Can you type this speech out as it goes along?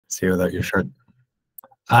See you without your shirt.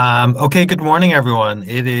 Okay, good morning, everyone.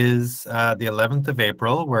 It is the 11th of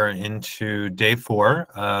April. We're into day four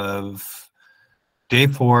of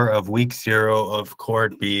week 0 of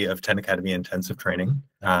Cohort B of 10 Academy Intensive Training.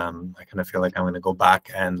 I kind of feel like I'm going to go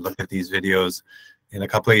back and look at these videos in a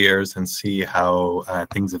couple of years and see how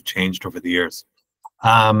things have changed over the years.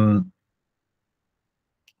 Eid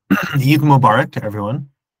Mubarak to everyone.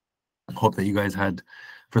 Hope that you guys had,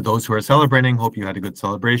 for those who are celebrating, hope you had a good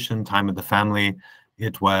celebration, time with the family.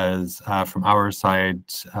 It was, from our side,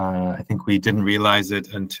 I think we didn't realize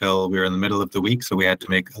it until we were in the middle of the week, so we had to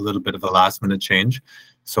make a little bit of a last-minute change.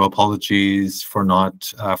 So apologies for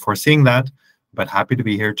not foreseeing that, but happy to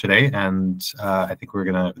be here today. And I think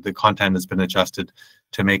the content has been adjusted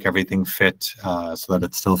to make everything fit so that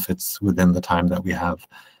it still fits within the time that we have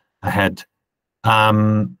ahead.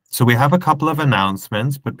 So we have a couple of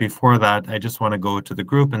announcements, but before that, I just want to go to the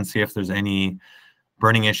group and see if there's any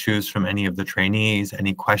burning issues from any of the trainees,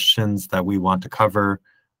 any questions that we want to cover,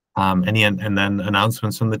 and then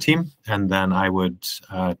announcements from the team. And then I would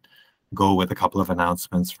go with a couple of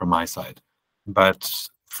announcements from my side. But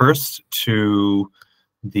first, to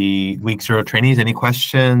the week 0 trainees, any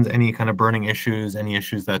questions, any kind of burning issues, any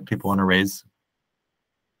issues that people want to raise?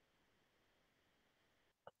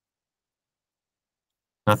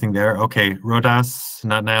 Nothing there. Okay, Rodas,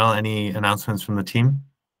 Natnael, any announcements from the team?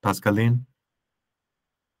 Pascaline?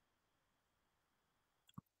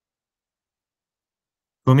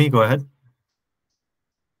 Fumi, go ahead.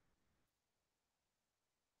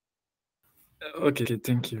 Okay,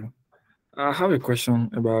 thank you. I have a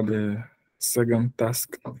question about the second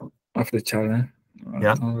task of the challenge.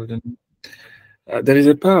 Yeah. There is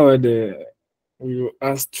a part where we were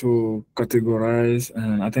asked to categorize,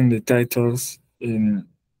 I think, the titles in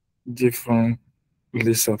different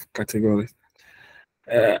lists of categories.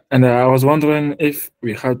 And I was wondering if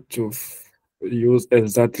we had to use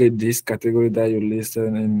exactly this category that you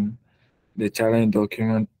listed in the challenge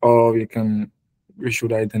document, or we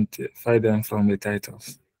should identify them from the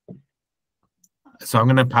titles. So I'm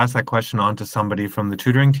going to pass that question on to somebody from the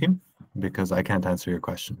tutoring team because I can't answer your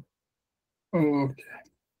question. Oh, okay.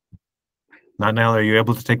 Natnael, are you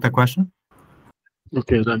able to take that question?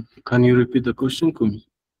 Okay, then can you repeat the question, Kumi?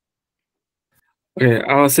 Okay,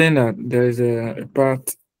 I was saying that there is a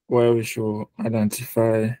part where we should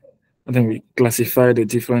identify, I think we classify the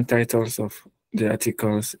different titles of the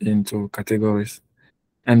articles into categories.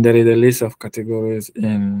 And there is a list of categories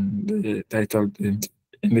in the title in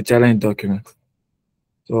the challenge document.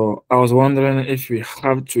 So I was wondering if we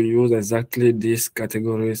have to use exactly these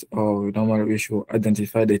categories, or normally we should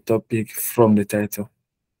identify the topic from the title.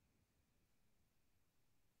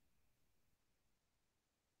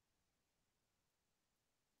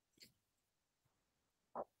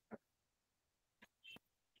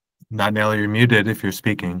 Natnael, you're muted if you're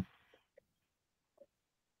speaking.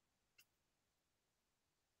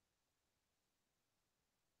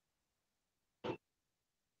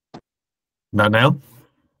 Natnael?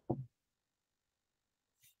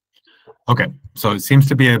 Okay, so it seems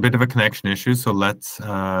to be a bit of a connection issue, so let's,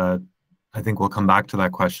 I think we'll come back to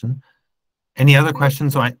that question. Any other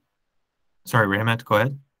questions? Sorry, Rahmat, go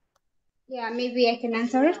ahead. Yeah, maybe I can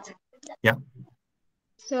answer it. Yeah.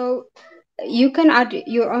 So you can add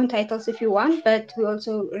your own titles if you want, but we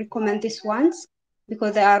also recommend these ones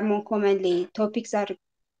because they are more commonly topics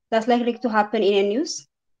that's likely to happen in a news.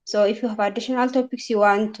 So if you have additional topics you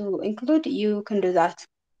want to include, you can do that.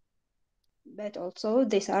 But also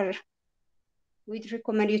we'd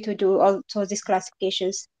recommend you to do also these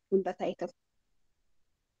classifications in the title.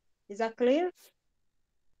 Is that clear?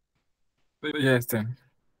 Yes, then.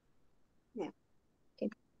 Yeah.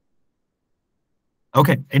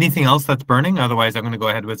 Okay, anything else that's burning? Otherwise, I'm going to go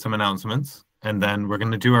ahead with some announcements, and then we're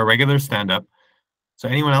going to do our regular stand-up. So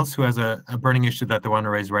anyone else who has a burning issue that they want to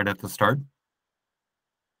raise right at the start?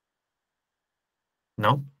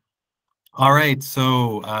 No? All right,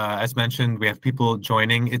 so as mentioned, we have people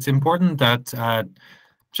joining. It's important that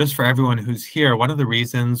just for everyone who's here, one of the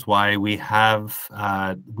reasons why we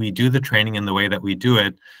do the training in the way that we do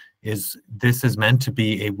it is this is meant to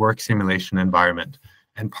be a work simulation environment.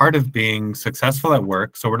 And part of being successful at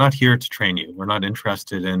work, so we're not here to train you. We're not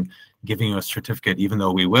interested in giving you a certificate, even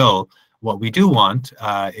though we will. What we do want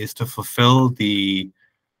is to fulfill the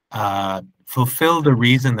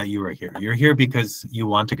reason that you are here. You're here because you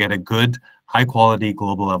want to get a good, high-quality,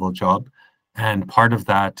 global-level job. And part of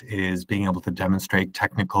that is being able to demonstrate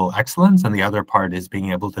technical excellence, and the other part is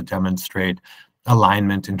being able to demonstrate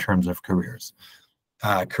alignment in terms of career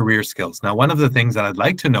skills. Now, one of the things that I'd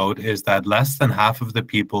like to note is that less than half of the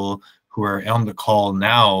people who are on the call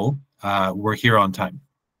now were here on time.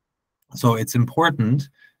 So it's important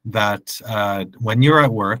that when you're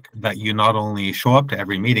at work, that you not only show up to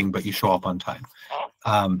every meeting, but you show up on time.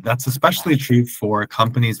 That's especially true for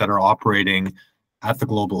companies that are operating at the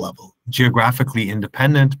global level, geographically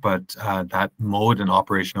independent, but that mode and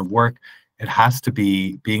operation of work, it has to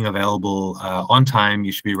be being available on time.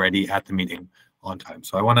 You should be ready at the meeting on time.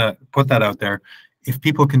 So I want to put that out there. If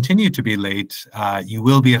people continue to be late, you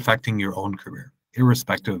will be affecting your own career,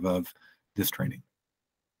 irrespective of this training.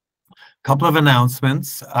 Couple of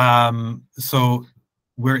announcements. So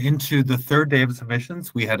we're into the third day of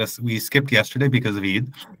submissions. We skipped yesterday because of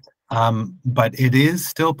Eid, but it is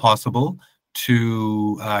still possible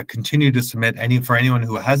to continue to submit for anyone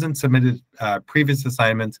who hasn't submitted previous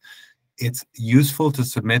assignments. It's useful to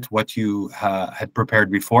submit what you had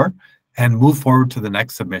prepared before and move forward to the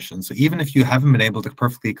next submission. So even if you haven't been able to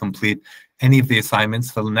perfectly complete any of the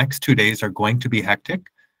assignments, the next 2 days are going to be hectic.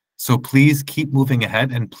 So please keep moving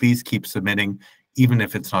ahead and please keep submitting, even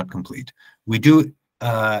if it's not complete. We do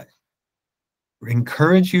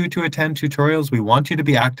encourage you to attend tutorials. We want you to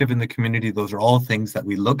be active in the community. Those are all things that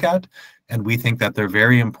we look at, and we think that they're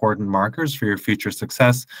very important markers for your future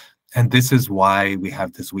success. And this is why we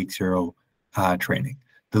have this week 0 training.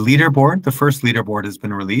 The leaderboard, the first leaderboard has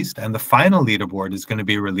been released, and the final leaderboard is going to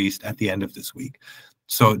be released at the end of this week.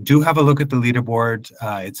 So do have a look at the leaderboard.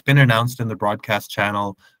 It's been announced in the broadcast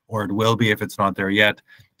channel, or it will be if it's not there yet.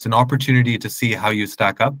 It's an opportunity to see how you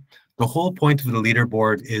stack up. The whole point of the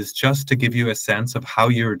leaderboard is just to give you a sense of how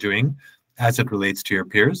you're doing as it relates to your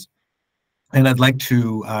peers. And I'd like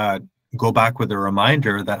to go back with a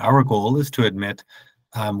reminder that our goal is to admit,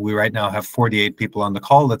 we right now have 48 people on the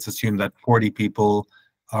call. Let's assume that 40 people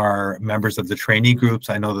are members of the trainee groups.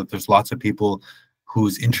 I know that there's lots of people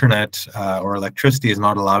whose internet or electricity is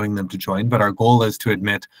not allowing them to join, but our goal is to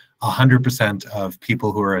admit 100% of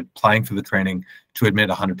people who are applying for the training, to admit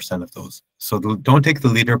 100% of those. So don't take the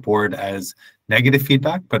leaderboard as negative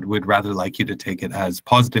feedback, but we'd rather like you to take it as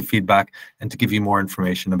positive feedback and to give you more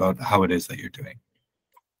information about how it is that you're doing.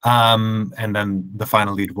 And then the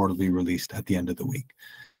final leaderboard will be released at the end of the week.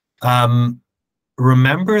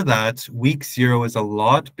 Remember that week 0 is a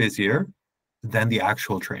lot busier than the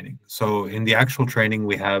actual training. So in the actual training,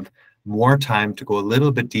 we have more time to go a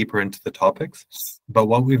little bit deeper into the topics. But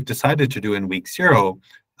what we've decided to do in week 0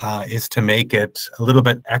 is to make it a little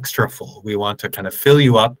bit extra full. We want to kind of fill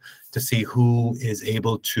you up to see who is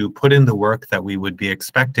able to put in the work that we would be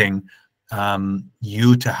expecting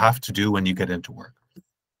you to have to do when you get into work.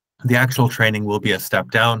 The actual training will be a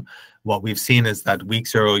step down. What we've seen is that week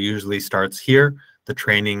 0 usually starts here. The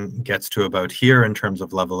training gets to about here in terms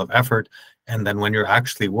of level of effort. And then when you're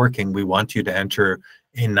actually working, we want you to enter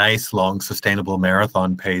a nice, long, sustainable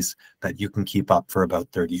marathon pace that you can keep up for about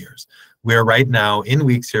 30 years. We're right now in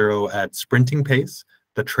week 0 at sprinting pace.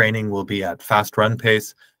 The training will be at fast run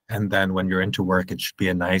pace. And then when you're into work, it should be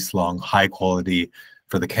a nice, long, high quality,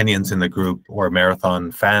 for the Kenyans in the group or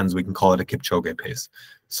marathon fans, we can call it a Kipchoge pace.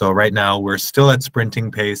 So right now we're still at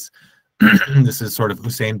sprinting pace. This is sort of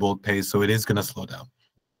Usain Bolt pace, so it is going to slow down.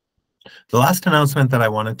 The last announcement that I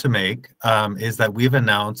wanted to make is that we've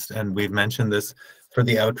announced, and we've mentioned this for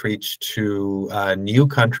the outreach to new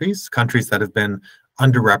countries that have been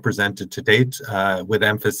underrepresented to date, with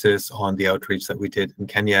emphasis on the outreach that we did in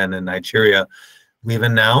Kenya and in Nigeria. We've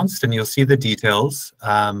announced, and you'll see the details,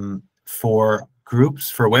 for groups,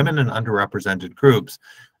 for women and underrepresented groups,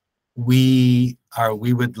 we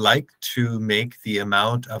would like to make the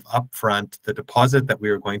amount of upfront, the deposit that we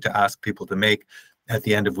are going to ask people to make at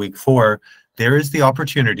the end of week 4. There is the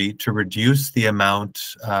opportunity to reduce the amount,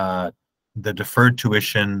 the deferred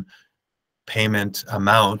tuition payment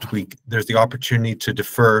amount. There's the opportunity to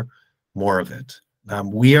defer more of it.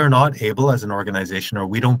 We are not able as an organization, or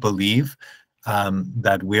we don't believe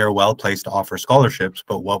that we are well placed to offer scholarships,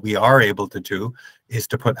 but what we are able to do is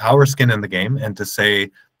to put our skin in the game and to say,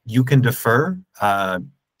 you can defer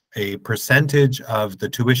a percentage of the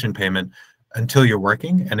tuition payment until you're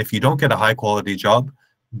working, and if you don't get a high quality job,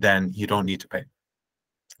 then you don't need to pay.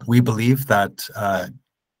 We believe that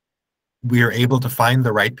we are able to find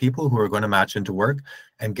the right people who are going to match into work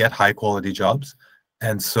and get high quality jobs.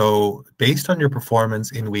 And so based on your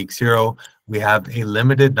performance in week 0, we have a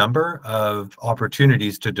limited number of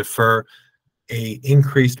opportunities to defer an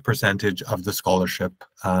increased percentage of the scholarship,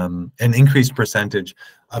 an increased percentage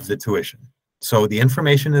of the tuition. So the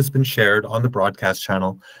information has been shared on the broadcast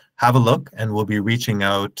channel. Have a look, and we'll be reaching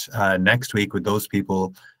out next week with those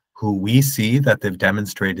people who we see that they've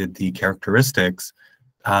demonstrated the characteristics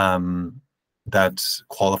that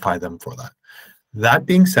qualify them for that. That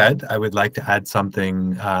being said, I would like to add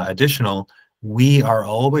something additional. we are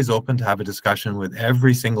always open to have a discussion with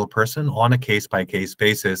every single person on a case-by-case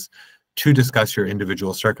basis to discuss your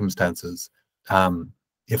individual circumstances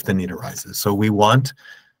if the need arises. So we want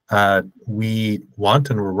and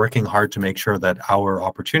we're working hard to make sure that our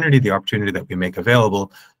opportunity, the opportunity that we make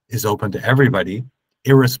available, is open to everybody,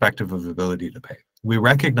 irrespective of ability to pay. We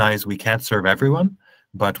recognize we can't serve everyone,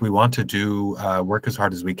 but we want to do work as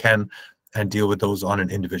hard as we can and deal with those on an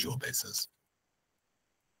individual basis.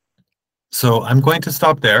 So I'm going to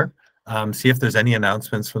stop there, see if there's any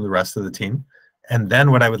announcements from the rest of the team. And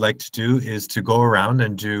then what I would like to do is to go around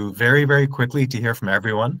and do very, very quickly to hear from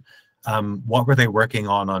everyone. What were they working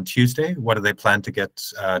on Tuesday? What do they plan to get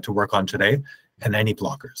to work on today? And any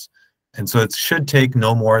blockers. And so it should take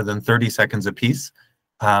no more than 30 seconds apiece.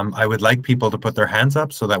 I would like people to put their hands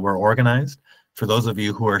up so that we're organized. For those of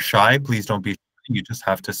you who are shy, please don't be shy. You just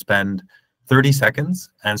have to spend 30 seconds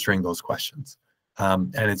answering those questions.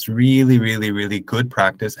 And it's really, really, really good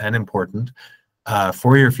practice and important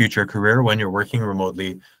for your future career when you're working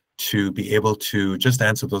remotely to be able to just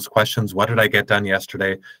answer those questions. What did I get done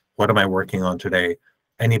yesterday? What am I working on today?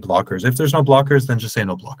 Any blockers? If there's no blockers, then just say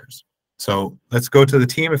no blockers. So let's go to the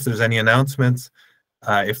team if there's any announcements.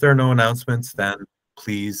 If there are no announcements, then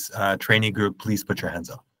please, trainee group, please put your hands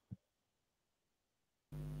up.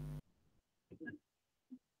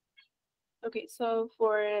 Okay, so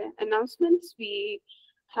for announcements, we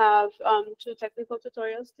have 2 technical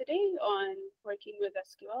tutorials today on working with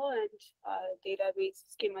SQL and database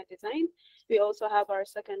schema design. We also have our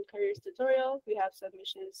second careers tutorial. We have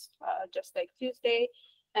submissions just like Tuesday.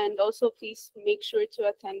 And also please make sure to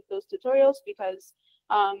attend those tutorials because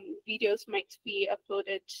videos might be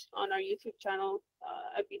uploaded on our YouTube channel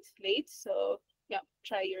a bit late. So yeah,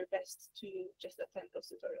 try your best to just attend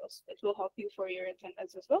those tutorials. It will help you for your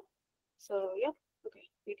attendance as well. So yeah, okay,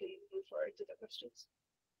 we can move forward to the questions.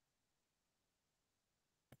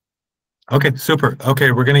 Okay, super.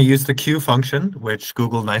 Okay, we're going to use the queue function, which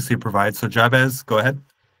Google nicely provides. So Jabez, go ahead.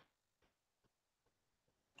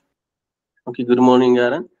 Okay, good morning,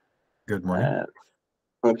 Aaron. Good morning.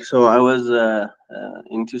 Okay, so I was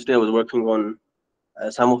in Tuesday. I was working on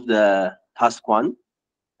some of the task 1,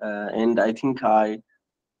 and I think I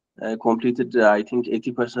completed I think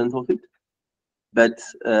 80% of it. But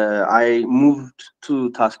I moved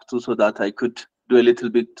to task 2 so that I could do a little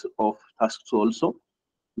bit of task 2 also,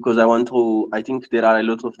 because I think there are a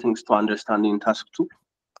lot of things to understand in task 2.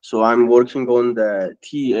 So I'm working on the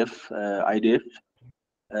TF IDF,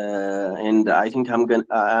 and I think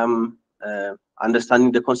I'm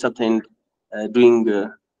understanding the concept and doing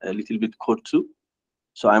a little bit code too.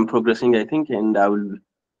 So I'm progressing, I think, and I will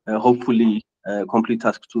hopefully complete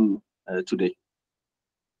task 2 today.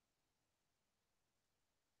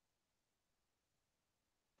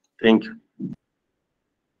 Thank you.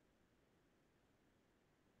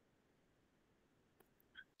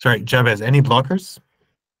 Sorry, Jabez, any blockers?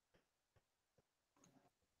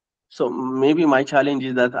 So maybe my challenge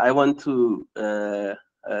is that I want to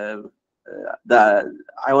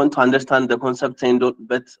understand the concept,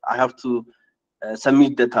 but I have to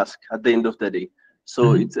submit the task at the end of the day.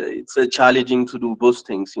 So it's challenging to do both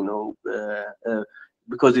things, you know,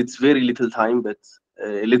 because it's very little time, but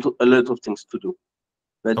a lot of things to do.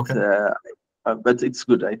 But okay. But it's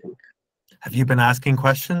good, I think. Have you been asking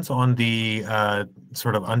questions on the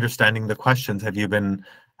sort of understanding the questions? Have you been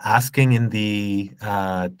asking in the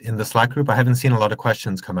Slack group? I haven't seen a lot of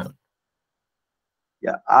questions come out.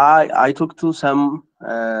 Yeah, I talked to some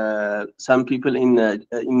people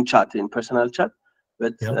in chat, in personal chat,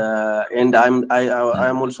 but yeah. And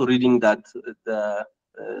I'm also reading that the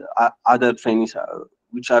other trainings,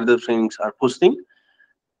 which other trainings are posting,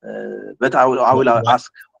 but I will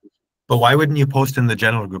ask. But why wouldn't you post in the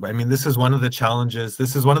general group? I mean, this is one of the challenges.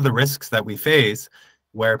 This is one of the risks that we face,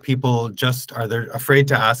 where people just they're afraid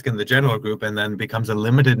to ask in the general group, and then becomes a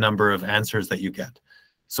limited number of answers that you get.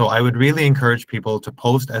 So I would really encourage people to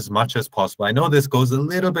post as much as possible. I know this goes a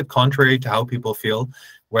little bit contrary to how people feel,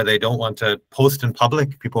 where they don't want to post in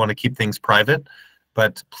public. People want to keep things private,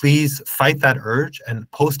 but please fight that urge and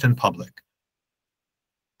post in public.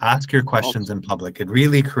 Ask your questions in public. It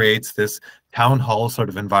really creates this town hall sort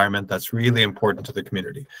of environment that's really important to the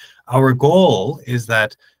community. Our goal is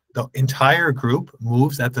that the entire group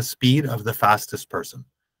moves at the speed of the fastest person.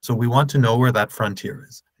 So we want to know where that frontier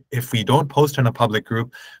is. If we don't post in a public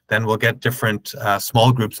group, then we'll get different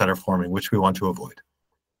small groups that are forming, which we want to avoid.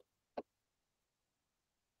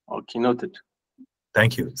 Okay, noted.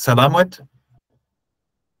 Thank you. Salamwat?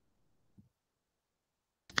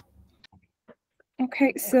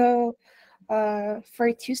 Okay, so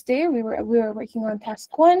for Tuesday, we were working on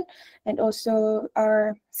task 1 and also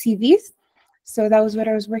our CVs. So that was what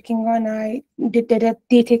I was working on. I did data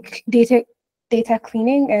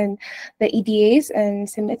cleaning and the EDAs and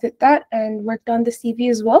submitted that and worked on the CV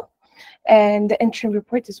as well and the interim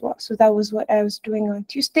report as well. So that was what I was doing on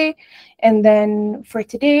Tuesday. And then for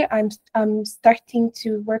today, I'm starting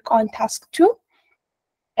to work on task 2.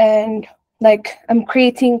 And like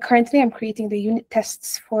currently I'm creating the unit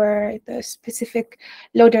tests for the specific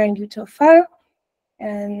loader and util file.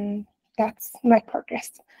 And that's my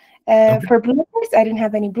progress. For blockers, I didn't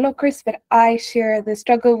have any blockers, but I share the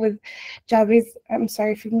struggle with Javi's. I'm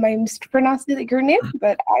sorry if I mispronounced your name,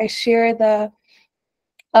 but I share the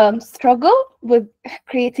struggle with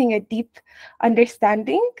creating a deep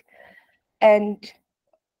understanding and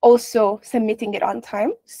also submitting it on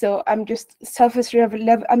time. So I'm just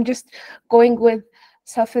I'm just going with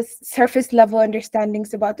surface level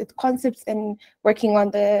understandings about the concepts and working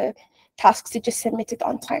on the tasks to just submit it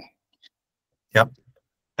on time. Yep.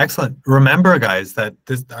 Excellent. Remember, guys, that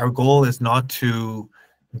our goal is not to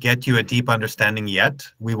get you a deep understanding yet.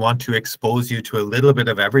 We want to expose you to a little bit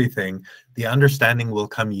of everything. The understanding will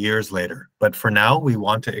come years later. But for now, we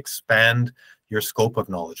want to expand your scope of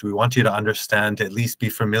knowledge. We want you to understand, at least be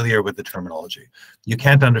familiar with the terminology. You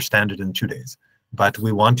can't understand it in 2 days, but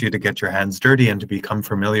we want you to get your hands dirty and to become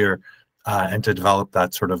familiar and to develop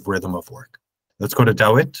that sort of rhythm of work. Let's go to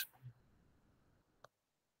Dawit.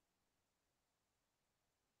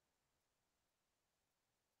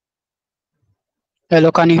 Hello,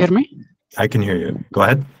 can you hear me? I can hear you. Go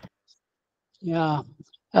ahead. Yeah,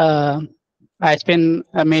 I spent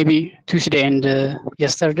maybe Tuesday and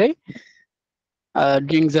yesterday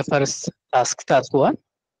doing the first task 1.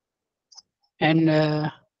 And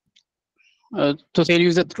to tell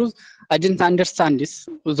you the truth, I didn't understand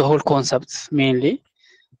the whole concepts mainly.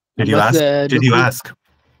 Did you ask? Did you ask?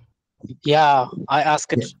 Yeah, I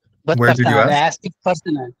asked it. But where did you ask? I asked it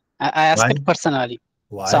personally. I asked it personally.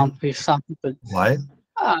 Why? Some people. Why?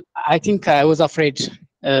 I think I was afraid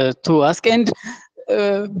to ask, and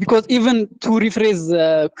because even to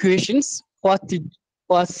rephrase questions, what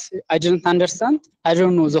I didn't understand. I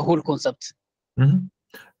don't know the whole concept. Mm-hmm.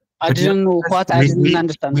 I didn't know what I didn't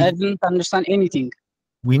understand. I didn't understand anything.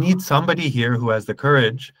 We need somebody here who has the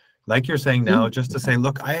courage, like you're saying now, just to say,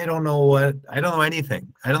 look, I don't know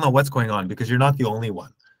anything. I don't know what's going on, because you're not the only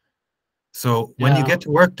one. So when you get to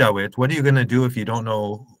work, Dawit, what are you going to do if you don't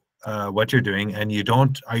know what you're doing and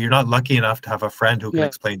you're not lucky enough to have a friend who can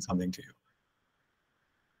explain something to you?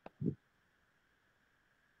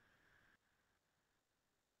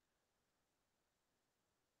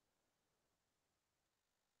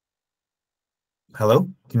 Hello?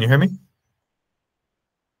 Can you hear me?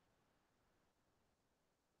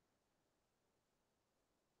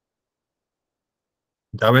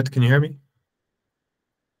 Dawit, can you hear me?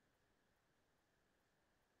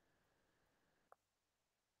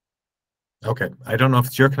 Okay, I don't know if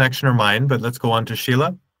it's your connection or mine, but let's go on to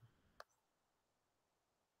Sheila.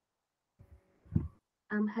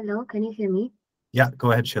 Hello, can you hear me? Yeah,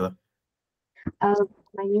 go ahead, Sheila.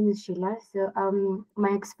 My name is Sheila. So my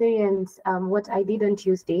experience, what I did on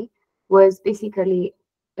Tuesday was basically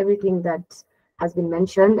everything that has been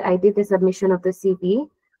mentioned. I did the submission of the CV.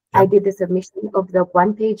 I did the submission of the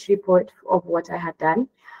 1-page report of what I had done.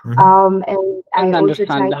 And I also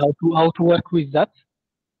understand how to work with that.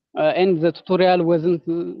 And the tutorial wasn't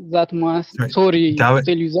that much. Sorry to tell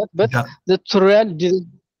you that, but the tutorial didn't.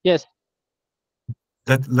 Yes.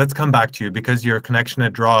 Let's come back to you because your connection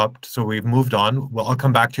had dropped, so we've moved on. Well, I'll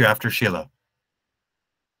come back to you after Sheila.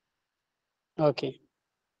 Okay.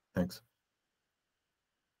 Thanks.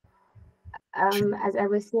 As I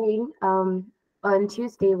was saying, on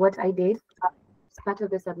Tuesday, what I did as part of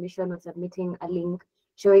the submission was submitting a link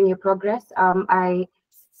showing your progress. I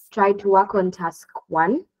tried to work on task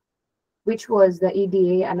 1, which was the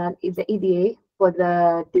EDA and the EDA for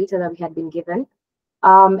the data that we had been given.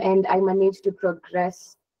 And I managed to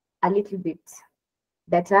progress a little bit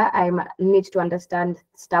better. I managed to understand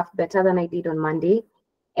stuff better than I did on Monday.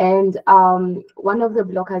 And one of the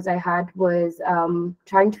blockers I had was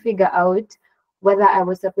trying to figure out whether I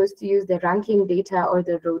was supposed to use the ranking data or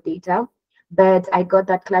the raw data. But I got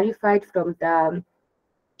that clarified from the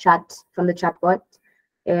chatbot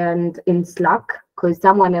and in Slack, because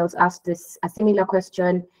someone else asked a similar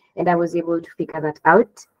question and I was able to figure that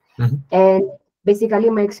out. And basically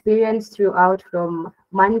my experience throughout from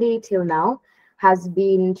Monday till now has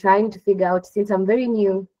been trying to figure out, since I'm very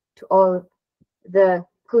new to all the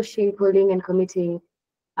pushing, pulling, and committing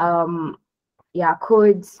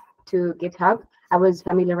codes to GitHub, I was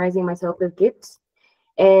familiarizing myself with Git.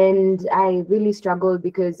 And I really struggled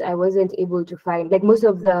because I wasn't able to find, like, most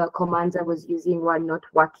of the commands I was using were not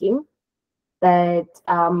working. But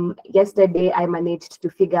yesterday I managed to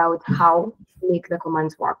figure out how to make the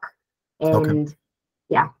commands work. And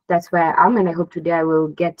yeah, that's where I am. And I hope today I will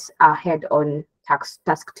get ahead on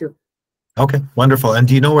task 2. Okay, wonderful. And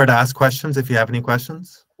do you know where to ask questions if you have any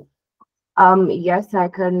questions? Yes, I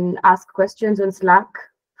can ask questions on Slack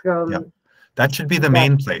from... Yeah. That should be the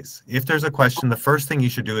main place. If there's a question, the first thing you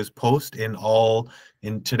should do is post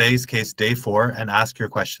in today's case, day 4, and ask your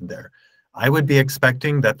question there. I would be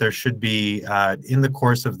expecting that there should be, in the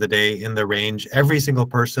course of the day, in the range, every single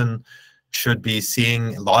person should be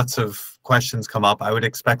seeing lots of questions come up. I would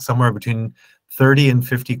expect somewhere between 30 and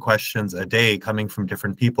 50 questions a day coming from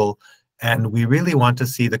different people. And we really want to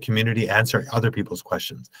see the community answer other people's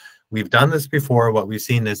questions. We've done this before. What we've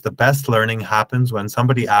seen is the best learning happens when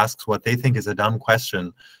somebody asks what they think is a dumb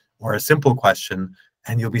question or a simple question,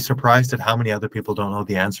 and you'll be surprised at how many other people don't know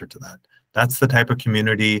the answer to that. That's the type of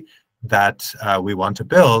community that we want to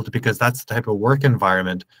build, because that's the type of work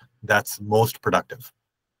environment that's most productive.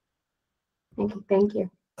 Thank you.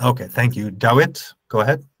 Okay, thank you. Dawit, go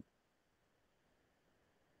ahead.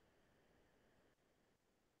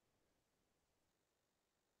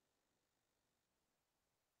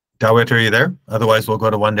 Dawit, are you there? Otherwise, we'll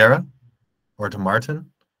go to Wandera or to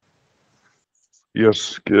Martin.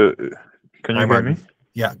 Yes. Can you hear me?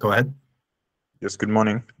 Yeah, go ahead. Yes, good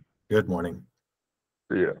morning. Good morning.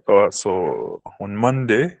 Yeah. So on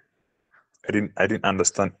Monday, I didn't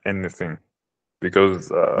understand anything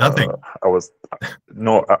because Nothing. I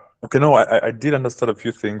did understand a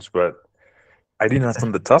few things, but I didn't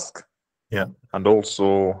understand the task. Yeah. And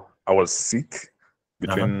also I was sick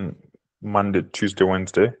between Monday, Tuesday,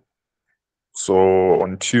 Wednesday. So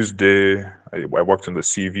on Tuesday, I worked on the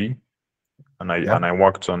CV, and I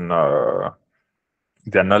worked on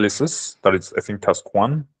the analysis. That is, I think, task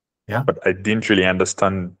 1. Yeah. But I didn't really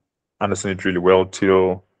understand it really well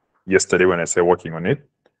till yesterday when I started working on it.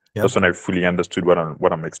 Yeah. That's when I fully understood what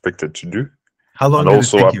I'm expected to do. How long? And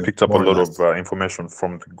also, I you, picked up a lot of information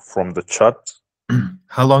from the chat.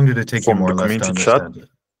 How long did it take you from more the or less to community chat? understand it?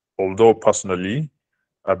 Although personally,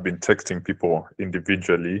 I've been texting people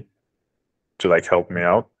individually to help me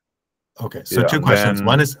out. Okay, so 2 questions.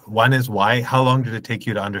 One is why? How long did it take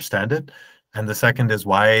you to understand it? And the second is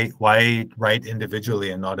why write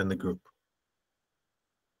individually and not in the group?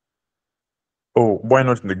 Oh, why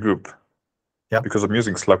not in the group? Yeah, because I'm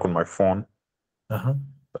using Slack on my phone.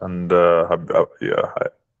 And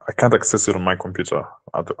I can't access it on my computer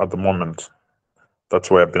at the moment.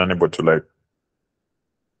 That's why I've been unable to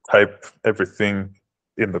type everything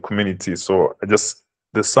in the community. So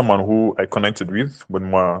there's someone who I connected with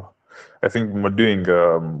when I think we're doing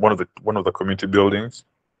one of the community buildings.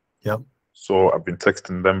 Yeah. So I've been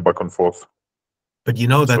texting them back and forth. But you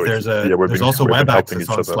know that there's also web access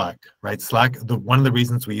on Slack, right? Slack, one of the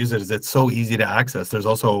reasons we use it is it's so easy to access. There's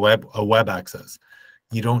also a web access.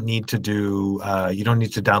 You don't need to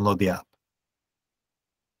download the app.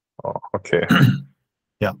 Oh, okay.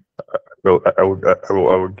 Yeah. Well, I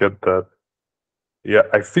will get that. Yeah,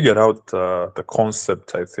 I figured out the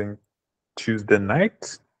concept, I think, Tuesday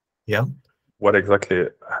night. Yeah. What exactly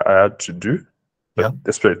I had to do. Yeah.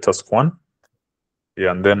 Especially task 1.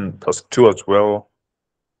 Yeah, and then task 2 as well.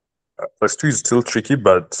 Task 2 is still tricky,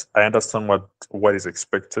 but I understand what is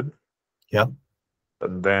expected. Yeah.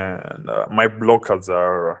 And then my blockers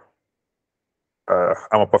are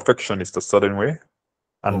I'm a perfectionist a certain way,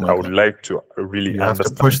 and I would like to really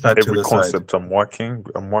understand every concept I'm working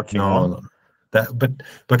on. No.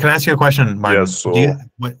 But can I ask you a question, Martin? Yeah, so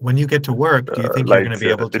when you get to work, do you think you're going to be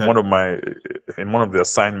able to? In one of the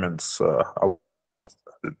assignments,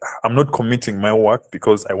 I'm not committing my work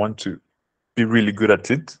because I want to be really good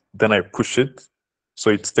at it. Then I push it, so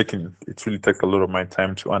it really takes a lot of my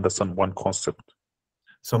time to understand one concept.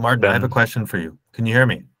 So Martin, I have a question for you. Can you hear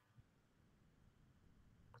me?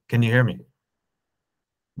 Can you hear me?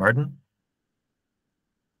 Martin?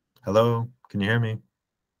 Hello? Can you hear me?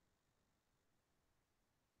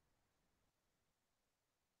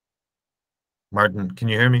 Martin, can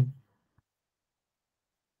you hear me?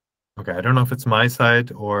 Okay, I don't know if it's my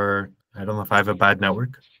side or I don't know if I have a bad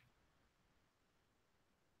network.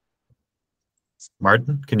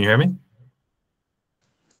 Martin, can you hear me?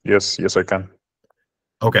 Yes, I can.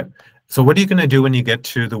 Okay, so what are you going to do when you get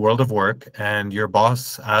to the world of work and your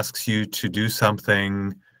boss asks you to do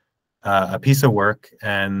something, a piece of work,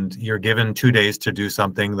 and you're given 2 days to do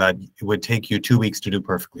something that would take you 2 weeks to do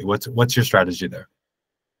perfectly? What's your strategy there?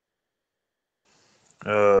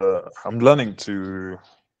 I'm learning to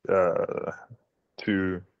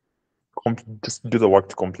just do the work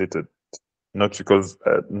to complete it, not because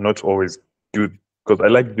not always good, because I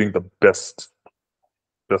like doing the best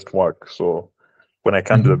best work. So when I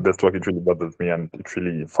can't do the best work, it really bothers me and it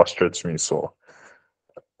really frustrates me. So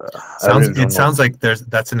I really don't know. Sounds like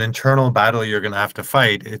that's an internal battle you're going to have to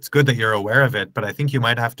fight. It's good that you're aware of it, but I think you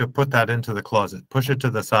might have to put that into the closet, push it to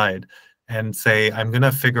the side, and say, I'm going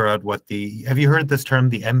to figure out what have you heard this term,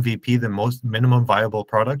 the MVP, the most minimum viable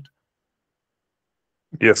product?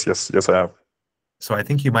 Yes, I have. So I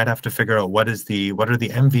think you might have to figure out what are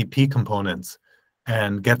the MVP components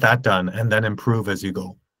and get that done, and then improve as you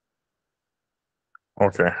go.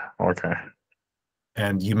 Okay.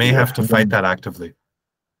 And you may have to fight that actively.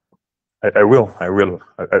 I will.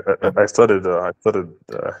 I started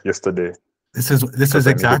yesterday. This is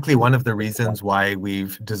exactly one of the reasons why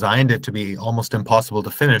we've designed it to be almost impossible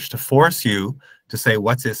to finish, to force you to say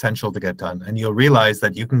what's essential to get done. And you'll realize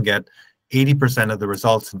that you can get 80% of the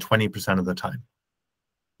results in 20% of the time.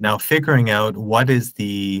 Now, figuring out what is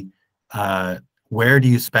where do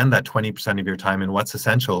you spend that 20% of your time and what's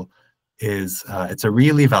essential is, it's a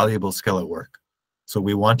really valuable skill at work. So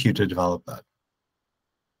we want you to develop that.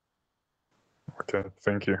 Okay,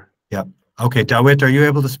 thank you. Yeah. Okay, Dawit, are you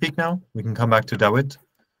able to speak now? We can come back to Dawit.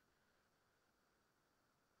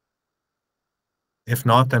 If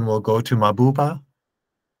not, then we'll go to Mabuba.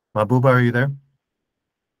 Mabuba, are you there?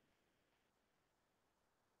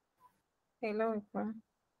 Hello,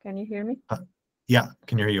 can you hear me? Yeah,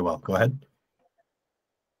 can you hear you well? Go ahead.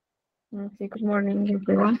 Okay, good morning,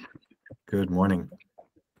 everyone. Good morning.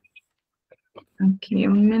 Okay,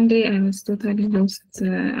 on Monday I was totally lost.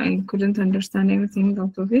 I couldn't understand anything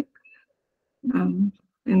out of it. And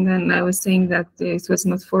then I was saying that it was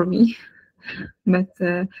not for me. But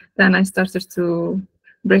then I started to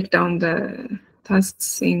break down the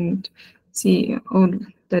tasks and see all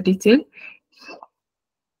the detail.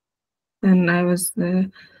 And I was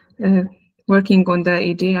working on the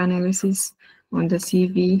AD analysis, on the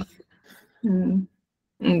CV, and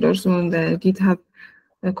also on the GitHub,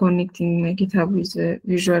 connecting my GitHub with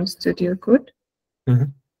Visual Studio Code.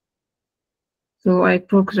 Mm-hmm. So I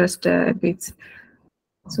progressed a bit.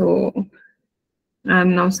 So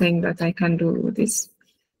I'm now saying that I can do this.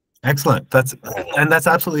 Excellent. That's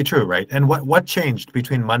absolutely true, right? And what changed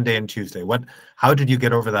between Monday and Tuesday? How did you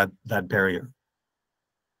get over that barrier?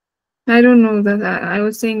 I don't know that I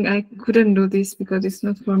was saying I couldn't do this because it's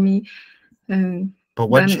not for me. But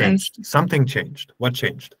what changed? Something changed. What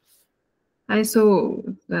changed? I saw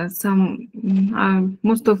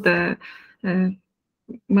most of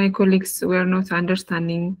my colleagues were not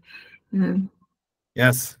understanding.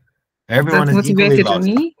 Yes, everyone is equally lost.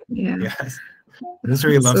 Me. Yeah. Yes,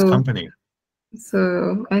 misery loves company.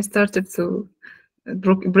 So I started to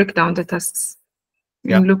break down the tasks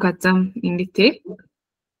and look at them in detail.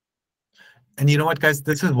 And you know what, guys?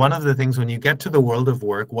 This is one of the things when you get to the world of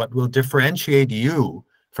work, what will differentiate you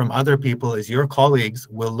from other people is your colleagues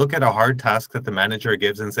will look at a hard task that the manager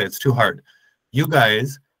gives and say, it's too hard. You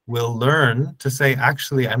guys will learn to say,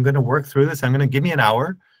 actually, I'm going to work through this. I'm going to give me an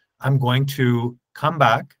hour. I'm going to come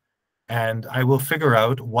back and I will figure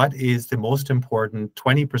out what is the most important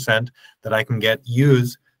 20% that I can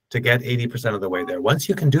use to get 80% of the way there. Once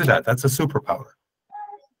you can do that, that's a superpower.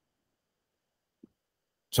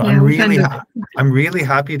 So I'm really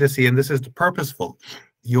happy to see, and this is purposeful.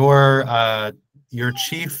 Your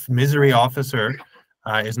chief misery officer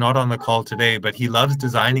is not on the call today, but he loves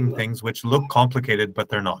designing things which look complicated, but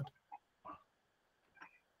they're not.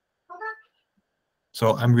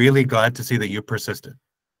 So I'm really glad to see that you persisted.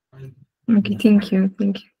 Okay, thank you.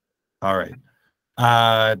 All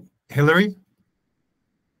right. Hillary?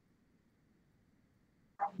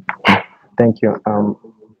 Thank you.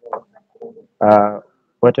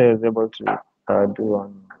 What I was able to do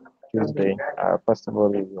on Tuesday, first of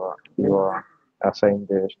all, you are assigned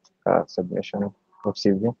the submission of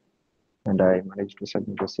CV, and I managed to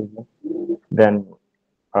submit the CV. Then,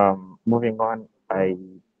 moving on, I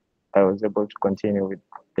was able to continue with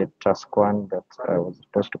the task one that I was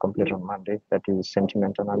supposed to complete on Monday, that is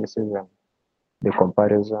sentiment analysis and the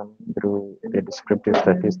comparison through the descriptive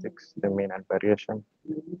statistics, the mean and variation.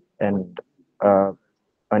 And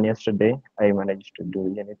on yesterday, I managed to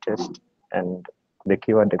do unit test and the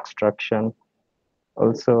keyword extraction.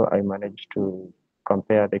 Also, I managed to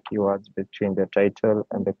compare the keywords between the title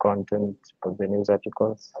and the content of the news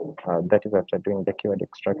articles. That is after doing the keyword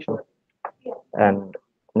extraction. And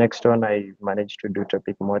next one, I managed to do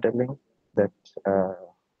topic modeling. That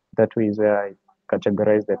way is where I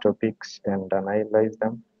categorize the topics and analyze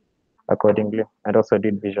them accordingly, and also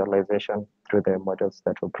did visualization through the models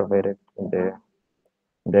that were provided in the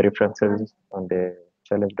references on the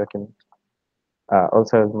challenge document.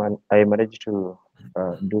 Also, I managed to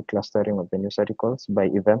do clustering of the news articles by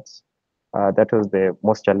events. That was the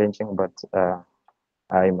most challenging, but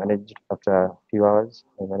I managed after a few hours.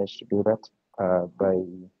 I managed to do that by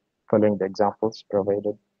following the examples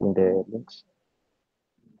provided in the links.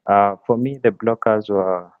 For me, the blockers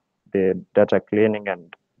were the data cleaning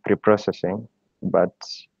and pre-processing, but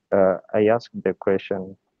I asked the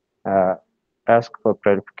question, asked for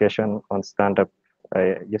clarification on stand-up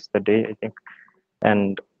yesterday, I think,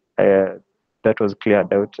 and that was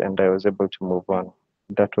cleared out and I was able to move on.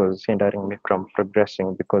 That was hindering me from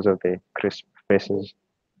progressing because of the crisp faces.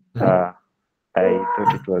 I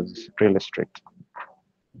thought it was really strict.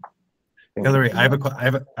 Hillary, I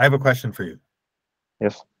have a question for you.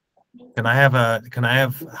 Yes. Can I have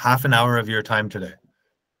half an hour of your time today?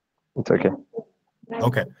 It's okay.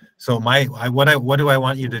 Okay. So what do I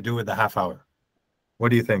want you to do with the half hour? What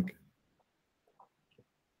do you think?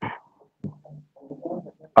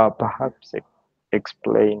 Perhaps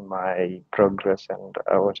explain my progress and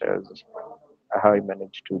how I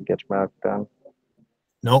managed to get my work done.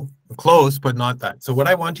 No, close, but not that. So what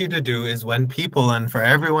I want you to do is when people, and for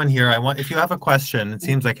everyone here, if you have a question, it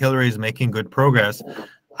seems like Hillary is making good progress.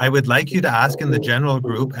 I would like you to ask in the general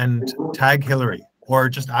group and tag Hillary, or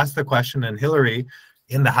just ask the question, and Hillary,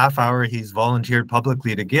 in the half hour he's volunteered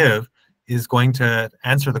publicly to give, is going to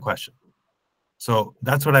answer the question. So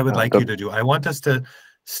that's what I would like you to do. I want us to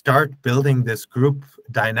start building this group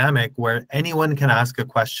dynamic where anyone can ask a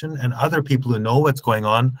question and other people who know what's going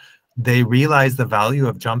on, they realize the value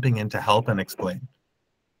of jumping in to help and explain.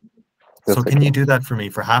 So can you do that for me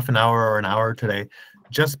for half an hour or an hour today?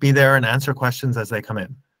 Just be there and answer questions as they come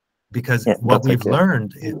in. Because what we've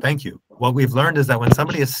learned, thank you. What we've learned is that when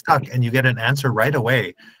somebody is stuck and you get an answer right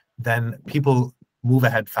away, then people move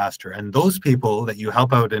ahead faster. And those people that you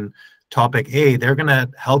help out in topic A, they're going to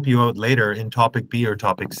help you out later in topic B or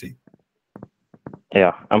topic C.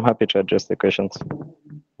 Yeah, I'm happy to address the questions.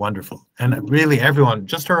 Wonderful. And really, everyone,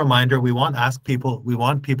 just a reminder, we want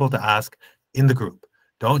people to ask in the group.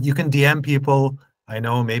 You can DM people. I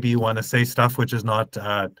know maybe you want to say stuff which is not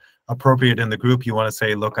appropriate in the group. You want to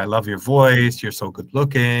say, look, I love your voice. You're so good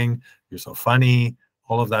looking. You're so funny.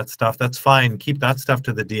 All of that stuff. That's fine. Keep that stuff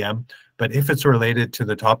to the DM. But if it's related to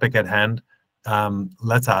the topic at hand,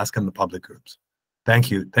 let's ask in the public groups.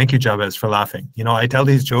 Thank you. Thank you, Jabez, for laughing. You know, I tell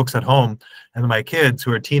these jokes at home, and my kids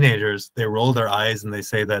who are teenagers, they roll their eyes and they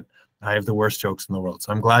say that I have the worst jokes in the world.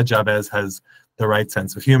 So I'm glad Jabez has the right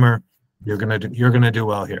sense of humor. You're gonna do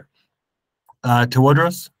well here.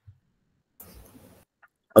 Tewodros?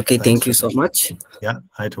 Okay, thank you so much. Yeah,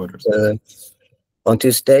 hi Tewodros. On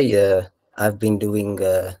Tuesday, I've been doing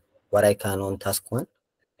what I can on task 1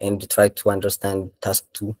 and try to understand task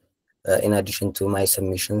 2 in addition to my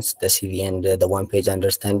submissions, the CV and the one-page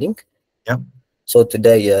understanding. Yep. So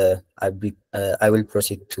today I will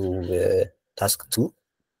proceed to task 2,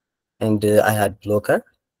 and I had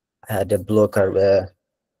a blocker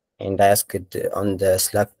and I asked it on the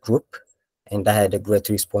Slack group, and I had a great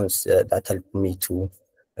response that helped me to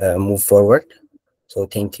move forward. So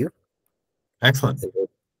thank you. Excellent.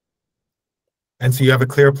 And so you have a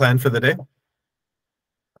clear plan for the day?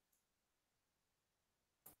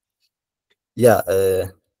 Yeah,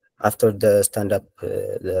 after the stand-up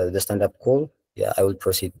the stand-up call, yeah, I will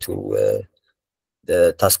proceed to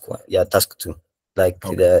the task 1. Yeah, task 2, like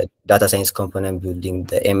the data science component building,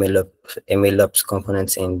 the MLOps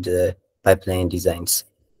components, and pipeline designs.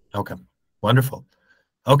 Okay, wonderful.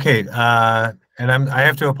 Okay, and I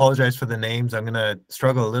have to apologize for the names. I'm gonna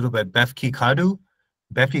struggle a little bit. Befi Kadu.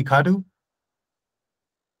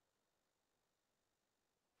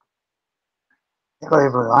 Hello,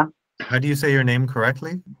 everyone. How do you say your name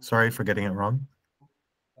correctly? Sorry for getting it wrong.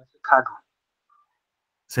 Kadu.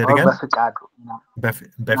 Say it again. Befi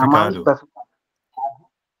Kadu.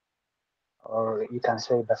 Or you can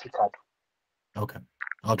say Befi Kadu. Okay,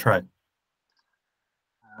 I'll try.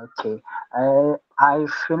 Okay, I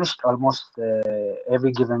finished almost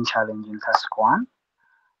every given challenge in task 1.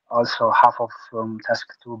 Also half of task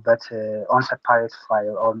 2, but on separate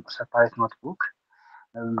file or separate notebook.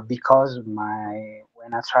 Because when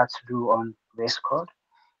I tried to do on VS Code,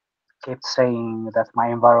 kept saying that my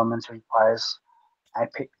environment requires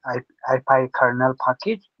IPy kernel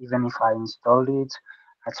package. Even if I installed it,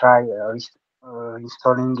 I try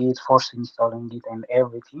installing it, force installing it, and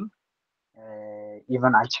everything.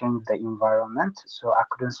 Even I changed the environment, so I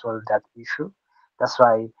couldn't solve that issue. That's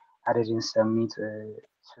why I didn't submit to.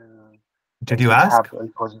 Did you ask?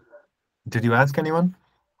 Did you ask anyone?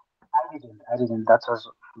 I didn't. That was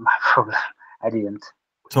my problem. I didn't.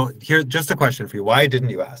 So here, just a question for you. Why didn't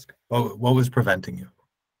you ask? What was preventing you?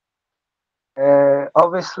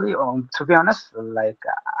 Obviously, to be honest, like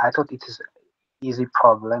I thought it is easy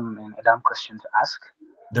problem and a dumb question to ask.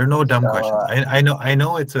 There are no dumb So, questions. I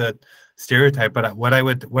know it's a stereotype, but what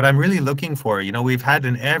I'm really looking for, you know, we've had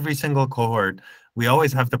in every single cohort, we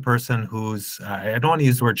always have the person who's I don't want to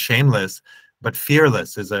use the word shameless, but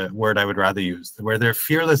fearless is a word I would rather use, where they're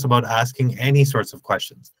fearless about asking any sorts of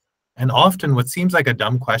questions. And often what seems like a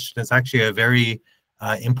dumb question is actually a very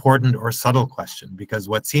important or subtle question, because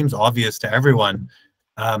what seems obvious to everyone,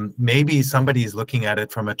 maybe somebody's looking at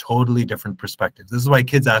it from a totally different perspective. This is why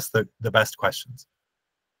kids ask the best questions.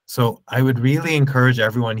 So I would really encourage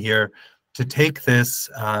everyone here to take this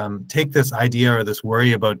idea or this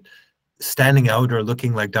worry about standing out or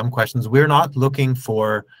looking like dumb questions. We're not looking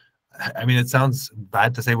for, I mean, it sounds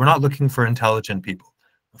bad to say, we're not looking for intelligent people.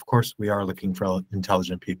 Of course, we are looking for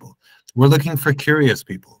intelligent people. We're looking for curious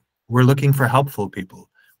people. We're looking for helpful people.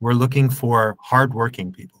 We're looking for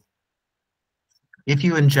hardworking people. If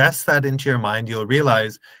you ingest that into your mind, you'll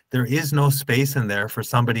realize there is no space in there for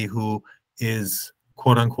somebody who is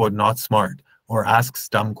quote unquote not smart or asks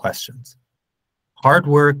dumb questions. Hard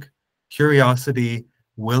work, curiosity,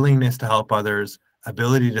 willingness to help others,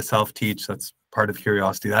 ability to self-teach, that's part of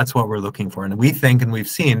curiosity. That's what we're looking for. And we think, and we've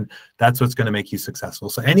seen, that's what's going to make you successful.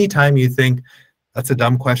 So anytime you think that's a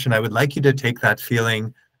dumb question, I would like you to take that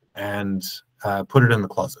feeling and put it in the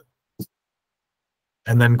closet.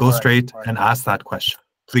 And then go straight and ask that question,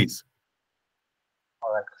 please.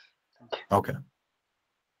 All right. Thank you. Okay.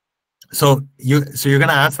 So you're going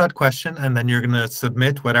to ask that question, and then you're going to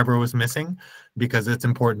submit whatever was missing, because it's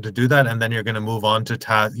important to do that, and then you're going to move on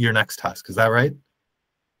to your next task. Is that right?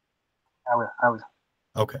 I will.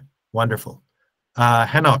 Okay, wonderful.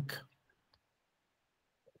 Henok.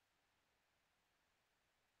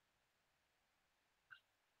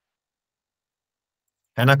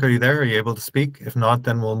 Henok, are you there? Are you able to speak? If not,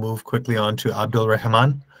 then we'll move quickly on to Abdul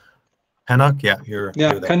Rahman. Henok, yeah, you're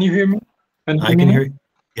there. Can you hear me? I can hear you.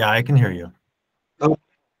 Yeah, I can hear you. Oh,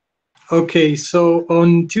 okay, so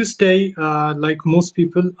on Tuesday, like most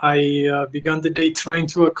people, I began the day trying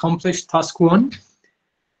to accomplish task 1.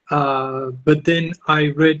 But then I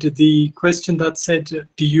read the question that said,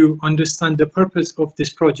 do you understand the purpose of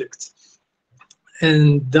this project?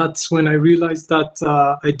 And that's when I realized that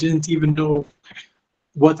I didn't even know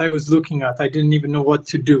what I was looking at. I didn't even know what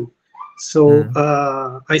to do. So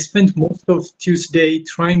I spent most of Tuesday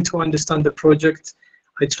trying to understand the project.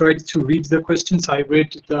 I tried to read the questions. I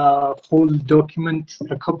read the whole document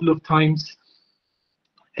a couple of times.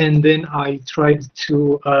 And then I tried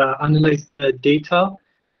to analyze the data,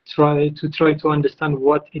 try to understand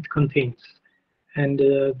what it contains. And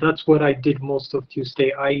that's what I did most of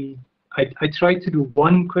Tuesday. I tried to do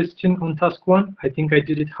one question on task 1. I think I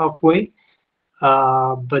did it halfway.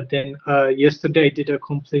 But then yesterday I did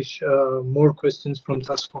accomplish more questions from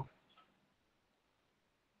task 1.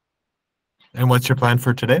 And what's your plan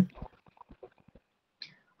for today?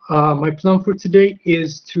 My plan for today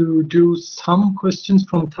is to do some questions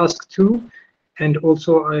from task 2, and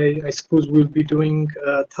also I suppose we'll be doing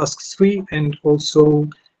task 3, and also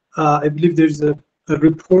I believe there's a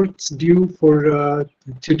report due for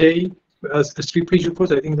today, as a 3-page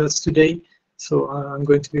report. I think that's today, so I'm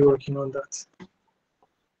going to be working on that.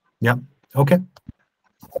 Yeah, okay.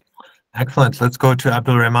 Excellent. Let's go to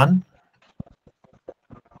Abdul Rahman.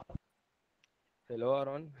 Hello,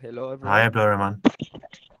 Aaron. Hello, everyone. Hi, Abdul Rahman.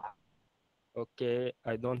 Okay,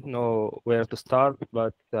 I don't know where to start,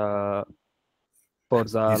 but for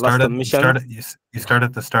the last submission, you start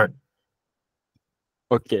at the start.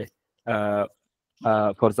 Okay. For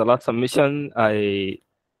the last submission, I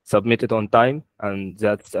submitted on time, and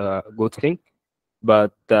that's a good thing.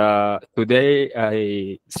 But today,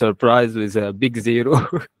 I surprised with a big 0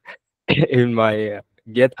 in my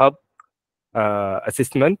GitHub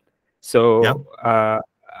assessment. So I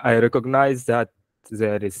recognize that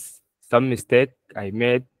there is some mistake I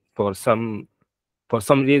made. For some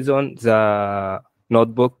reason, the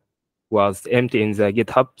notebook was empty in the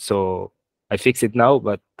GitHub, so I fix it now.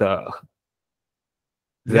 But yeah,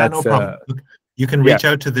 no problem. You can reach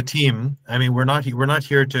out to the team. I mean, we're not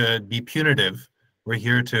here to be punitive. We're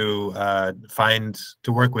here to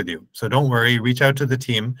work with you. So don't worry. Reach out to the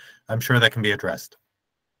team. I'm sure that can be addressed.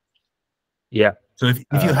 Yeah. So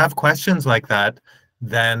if you have questions like that,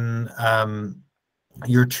 then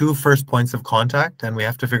your 2 first points of contact, and we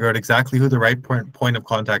have to figure out exactly who the right point of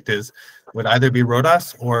contact is, would either be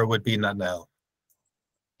Rodas or would be Natnael.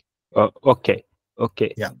 Okay.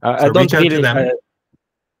 Yeah. I don't really.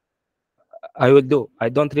 I will do. I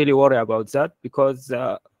don't really worry about that, because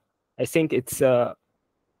I think it's the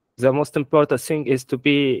most important thing is to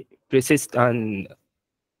be persist and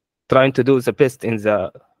trying to do the best in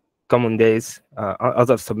the common days,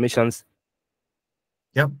 other submissions.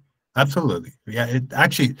 Yep, absolutely. Yeah, it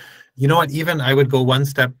actually, you know what? Even I would go one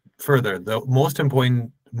step further. The most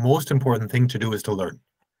important thing to do is to learn,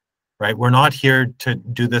 right? We're not here to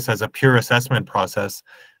do this as a pure assessment process.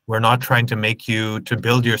 We're not trying to make you to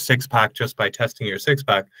build your six-pack just by testing your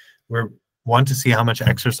six-pack. We want to see how much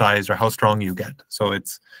exercise or how strong you get. So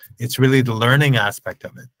it's really the learning aspect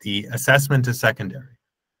of it. The assessment is secondary.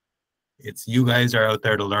 It's you guys are out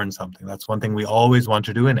there to learn something. That's one thing we always want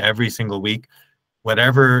to do in every single week.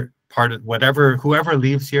 Whoever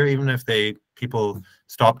leaves here, even if people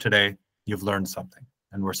stop today, you've learned something,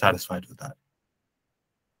 and we're satisfied with that.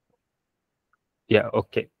 Yeah,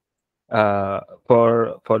 okay.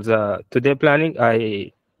 For the today planning,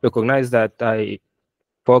 I recognize that I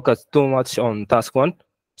focus too much on task 1.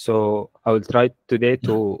 So I will try today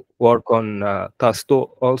to work on task 2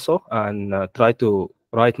 also, and try to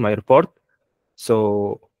write my report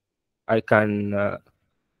so I can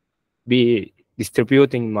be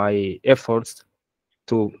distributing my efforts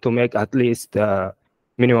to make at least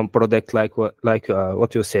minimum product like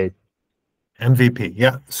what you said. MVP,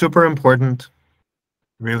 yeah, super important,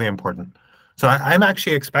 really important. So I'm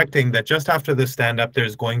actually expecting that just after this stand-up,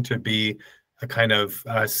 there's going to be a kind of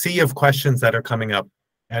sea of questions that are coming up,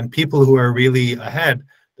 and people who are really ahead,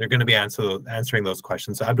 they're going to be answering those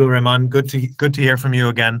questions. So Abdul Rahman, good to hear from you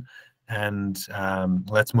again, and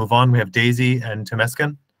let's move on. We have Daisy and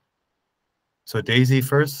Temescan. So Daisy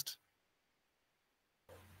first.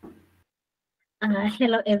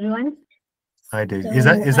 Hello, everyone. Hi, Daisy.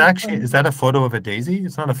 So Is that a photo of a daisy?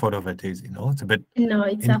 It's not a photo of a daisy, no? It's a bit. No,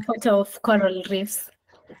 it's a photo of coral reefs.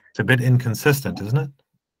 It's a bit inconsistent, isn't it?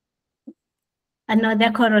 No,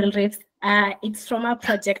 they're coral reefs. It's from a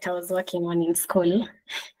project I was working on in school.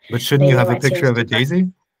 But shouldn't you have a picture of a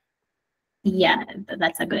daisy? Yeah,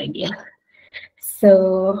 that's a good idea.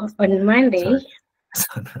 So on Monday,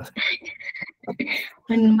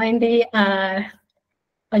 on Monday,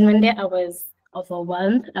 I was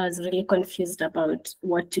overwhelmed. I was really confused about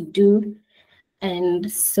what to do. And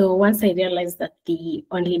so once I realized that the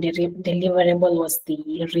only deliverable was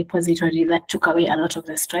the repository, that took away a lot of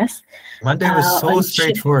the stress. Monday was so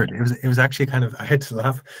straightforward. It was actually kind of, I had to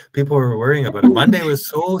laugh. People were worrying about it. Monday was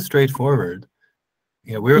so straightforward.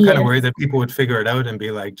 Yeah, we were kind of worried that people would figure it out and be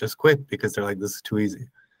like, just quit, because they're like, this is too easy.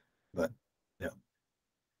 But yeah.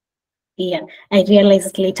 Yeah, I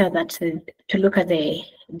realized later that to look at the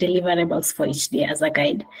deliverables for each day as a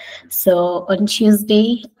guide. So on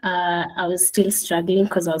Tuesday, I was still struggling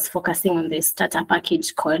because I was focusing on the starter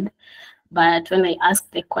package code. But when I asked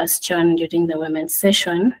the question during the women's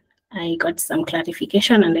session, I got some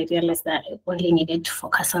clarification, and I realized that I only needed to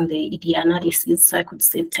focus on the ED analysis so I could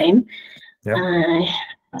save time. Yeah.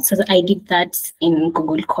 So I did that in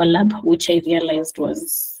Google Colab, which I realized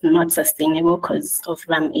was not sustainable because of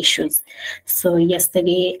RAM issues. So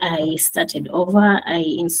yesterday I started over. I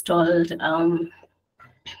installed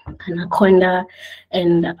Anaconda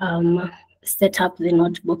and set up the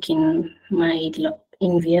notebook in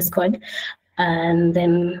VS Code. And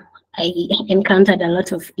then I encountered a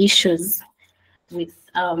lot of issues with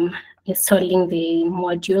installing the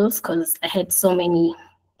modules because I had so many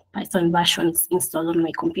Python versions installed on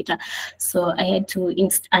my computer. So I had to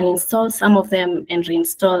uninstall some of them and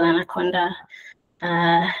reinstall Anaconda.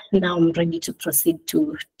 Now I'm ready to proceed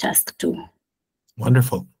to task 2.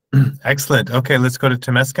 Wonderful. Excellent. Okay, let's go to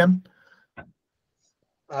Temescan.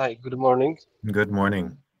 Hi, good morning. Good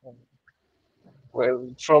morning.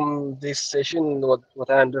 Well, from this session, what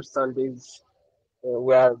I understand is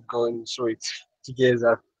we are going through it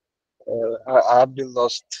together. I have been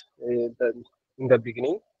lost in the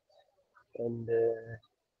beginning, and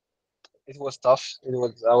it was tough.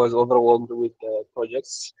 I was overwhelmed with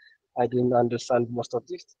projects. I didn't understand most of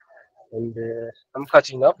this, and I'm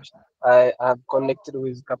catching up. I have connected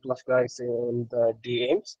with a couple of guys in the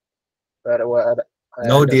DMs, but I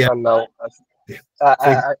No understand DM. now.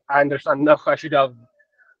 I understand now. I should have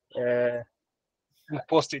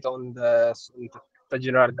posted on the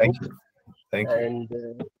general group. Thank you. And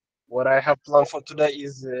what I have planned for today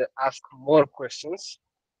is ask more questions.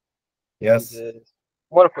 Yes. And,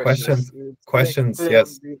 more questions. Questions.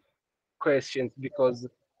 Yes. Questions, because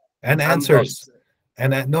and answers.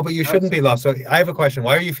 And no, but you shouldn't be lost. So I have a question.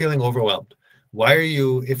 Why are you feeling overwhelmed? Why are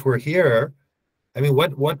you? If we're here, I mean,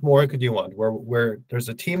 what more could you want? There's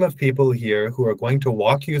a team of people here who are going to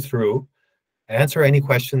walk you through, answer any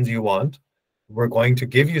questions you want. We're going to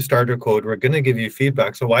give you starter code. We're going to give you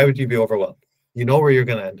feedback. So why would you be overwhelmed? You know where you're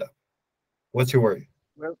going to end up. What's your worry?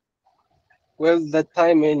 Well, the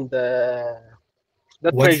time and the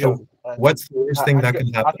pressure. What's the worst thing that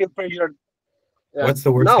can happen? I feel pressured. What's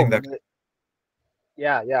the worst thing that can happen?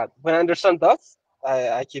 Yeah. When I understand that,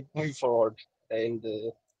 I keep moving forward. And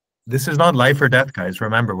this is not life or death, guys.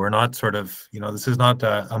 Remember, we're not sort of, this is not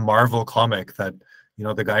a Marvel comic that,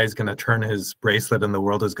 the guy is going to turn his bracelet and the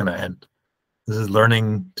world is going to end. This is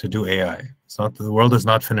learning to do AI. It's not, the world is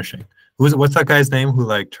not finishing. What's that guy's name who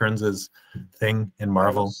like turns his thing in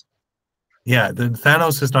Marvel? Thanos. Yeah, the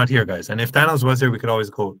Thanos is not here, guys. And if Thanos was here, we could always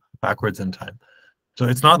go backwards in time. So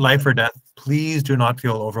it's not life or death. Please do not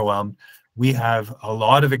feel overwhelmed. We have a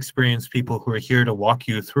lot of experienced people who are here to walk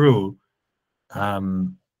you through.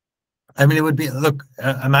 I mean, it would be, look,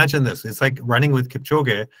 imagine this. It's like running with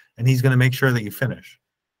Kipchoge, and he's going to make sure that you finish.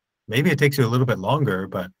 Maybe it takes you a little bit longer,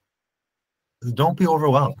 but don't be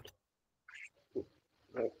overwhelmed.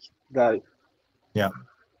 Got it. Yeah.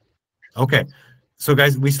 Okay. So,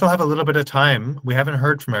 guys, we still have a little bit of time. We haven't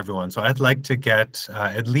heard from everyone. So I'd like to get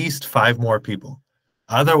at least 5 more people.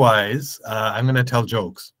 Otherwise, I'm going to tell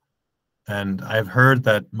jokes. And I've heard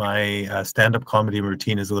that my stand-up comedy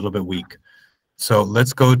routine is a little bit weak. So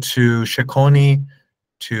let's go to Shikoni,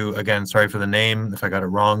 to, again, sorry for the name if I got it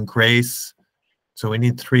wrong, Grace. So we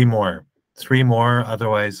need 3 more. 3 more,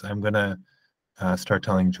 otherwise I'm going to start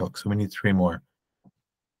telling jokes. So we need 3 more.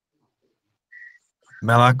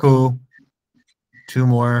 Melaku, 2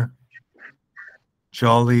 more.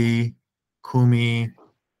 Jolly, Kumi,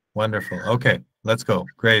 wonderful. Okay, let's go.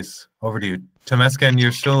 Grace, over to you. Temescan,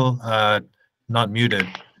 you're still not muted,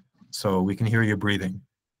 so we can hear you breathing.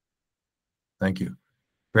 Thank you.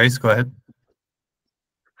 Grace, go ahead.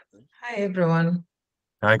 Hi, everyone.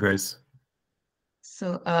 Hi, Grace.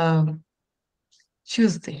 So,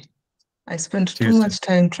 Tuesday, I spent too much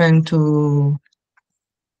time trying to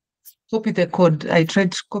copy the code. I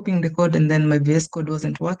tried copying the code, and then my VS Code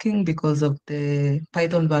wasn't working because of the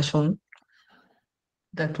Python version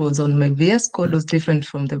that was on my VS Code was different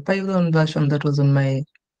from the Python version that was on my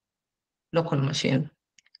local machine.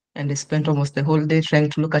 And I spent almost the whole day trying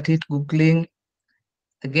to look at it, Googling.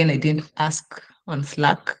 Again, I didn't ask on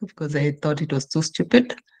Slack because I thought it was too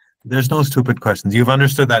stupid. There's no stupid questions. You've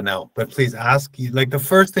understood that now, but please ask. Like, the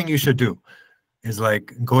first thing you should do is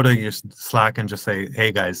like go to your Slack and just say,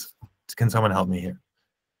 hey guys, can someone help me here?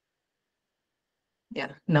 Yeah,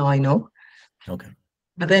 now I know. Okay.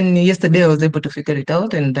 But then yesterday I was able to figure it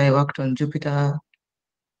out, and I worked on Jupyter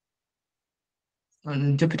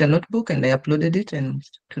Notebook, and I uploaded it. And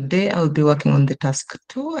today I'll be working on the task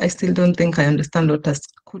 2. I still don't think I understand what task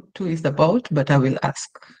 2 is about, but I will ask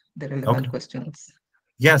the relevant questions.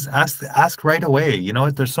 Yes, ask right away. You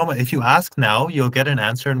know, there's so much. If you ask now, you'll get an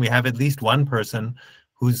answer, and we have at least one person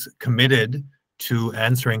who's committed to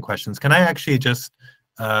answering questions. Can I actually just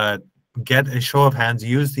get a show of hands?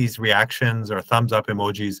 Use these reactions or thumbs up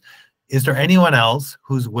emojis. Is there anyone else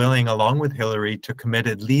who's willing, along with Hillary, to commit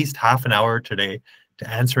at least half an hour today to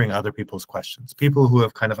answering other people's questions? People who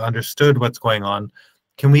have kind of understood what's going on.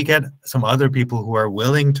 Can we get some other people who are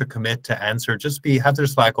willing to commit to answer? Just have their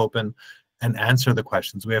Slack open and answer the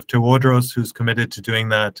questions. We have Tewodros who's committed to doing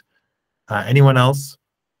that. Anyone else?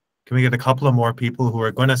 Can we get a couple of more people who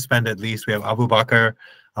are going to spend at least? We have Abu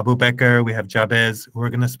Bakr, we have Jabez, who are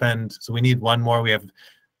going to spend. So we need one more. We have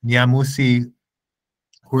Niamusi,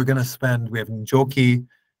 who are going to spend. We have Njoki,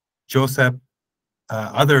 Joseph,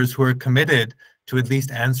 others who are committed to at least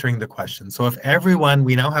answering the questions. So if everyone,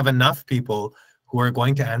 we now have enough people who are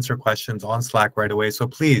going to answer questions on Slack right away. So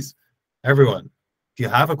please, everyone, if you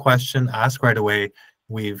have a question, ask right away.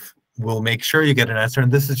 We'll make sure you get an answer. And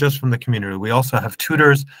this is just from the community. We also have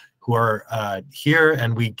tutors who are here,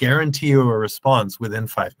 and we guarantee you a response within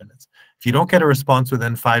 5 minutes. If you don't get a response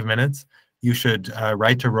within 5 minutes, you should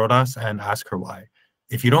write to Rodas and ask her why.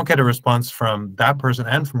 If you don't get a response from that person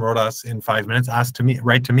and from Rodas in 5 minutes,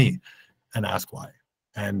 write to me and ask why.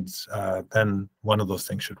 And then one of those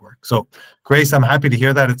things should work. So, Grace, I'm happy to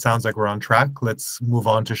hear that. It sounds like we're on track. Let's move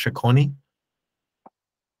on to Shikoni.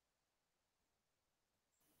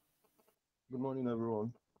 Good morning,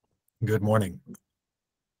 everyone. Good morning.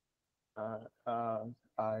 I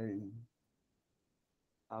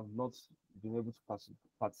have not been able to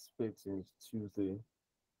participate since Tuesday,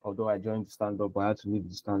 although I joined the stand-up, but I had to leave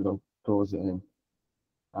the stand-up towards the end.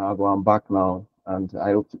 But I'm back now, and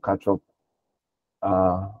I hope to catch up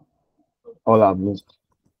all I've missed.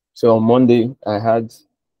 So on Monday, I had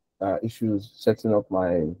issues setting up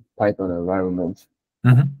my Python environment.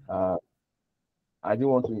 I didn't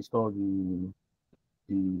want to install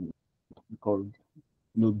the called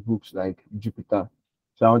notebooks like Jupyter.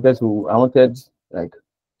 So I wanted like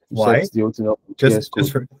why? Set the opening up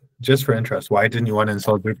just for interest, why didn't you want to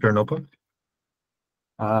install Jupyter Notebook?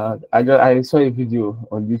 I saw a video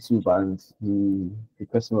on YouTube, and the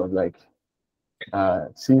person was like,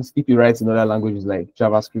 since if you write in other languages like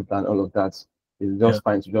JavaScript and all of that, it's just Yeah.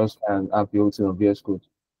 fine to just try and have the whole thing on VS Code.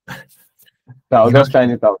 So I was You know, just trying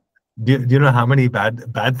it out. do you know how many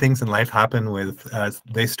bad things in life happen with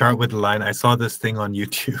they start with the line, I saw this thing on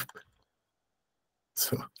YouTube.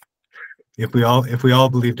 So if we all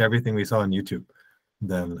believed everything we saw on YouTube,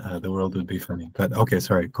 then the world would be funny. But okay,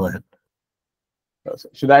 sorry, go ahead.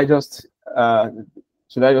 Should I just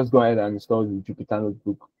go ahead and install the Jupyter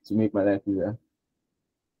notebook to make my life easier?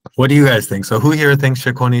 What do you guys think? So who here thinks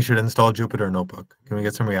Shakoni should install Jupyter Notebook? Can we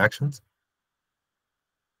get some reactions?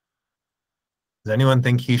 Does anyone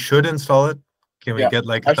think he should install it? Can we get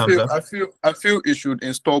like a thumbs up? I feel it should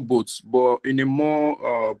install both, but in a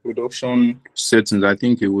more production settings, I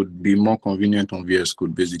think it would be more convenient on VS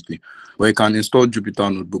Code basically. But you can install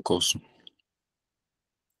Jupyter Notebook also.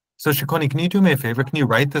 So Shakoni, can you do me a favor? Can you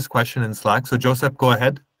write this question in Slack? So Joseph, go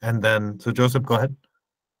ahead. And then, so Joseph, go ahead.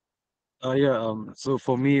 So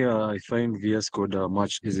for me, I find VS Code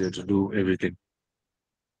much easier to do everything.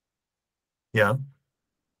 Yeah.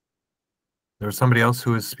 There was somebody else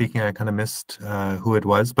who was speaking. I kind of missed who it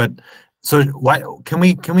was. But so why can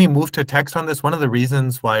we move to text on this? One of the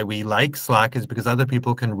reasons why we like Slack is because other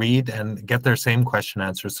people can read and get their same question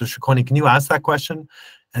answered. So Shakoni, can you ask that question?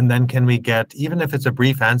 And then can we get, even if it's a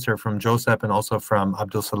brief answer from Joseph and also from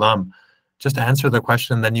Abdul Salam, just answer the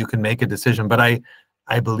question, then you can make a decision. But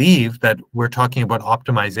I believe that we're talking about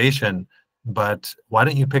optimization, but why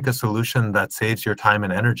don't you pick a solution that saves your time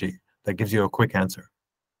and energy, that gives you a quick answer?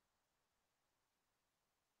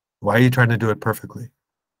 Why are you trying to do it perfectly?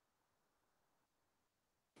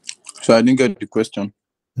 So I didn't get the question.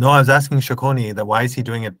 No, I was asking Shakoni that why is he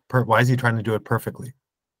doing it? Why is he trying to do it perfectly?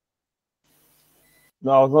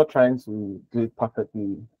 No, I was not trying to do it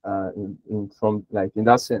perfectly in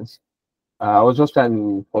that sense. I was just trying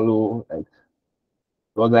to follow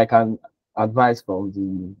like an advice from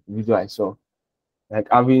the video I saw, like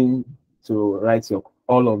having to write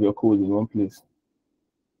all of your code in one place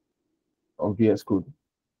on VS Code.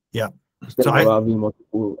 Yeah. Instead of having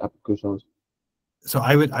multiple applications. So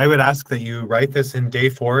I would ask that you write this in day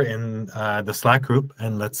 4 in the Slack group,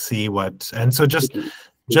 and let's see what. And so just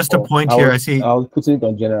a point here. I see. I'll put it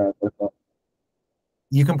on general.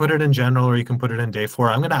 You can put it in general, or you can put it in day 4.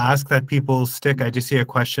 I'm going to ask that people stick. I just see a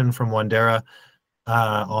question from Wandera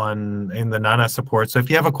in the Nana support. So if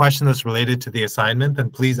you have a question that's related to the assignment, then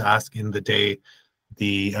please ask in the day,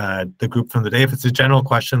 the group from the day. If it's a general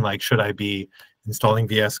question like should I be installing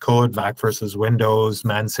VS Code, Mac versus Windows,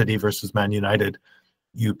 Man City versus Man United,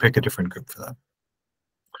 you pick a different group for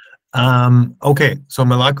that. Okay, so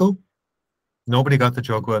Malaku, nobody got the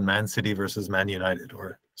joke about Man City versus Man United,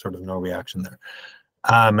 or sort of no reaction there.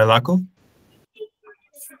 Malaku?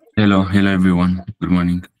 Hello everyone. Good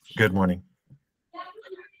morning. Good morning.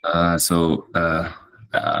 As I'll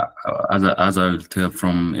tell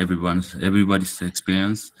from everybody's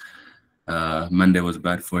experience, Monday was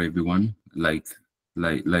bad for everyone,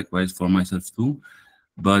 likewise for myself too.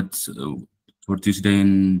 But for Tuesday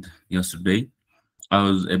and yesterday, I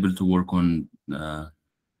was able to work on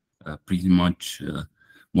pretty much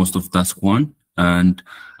most of task 1, and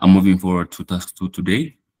I'm moving forward to task 2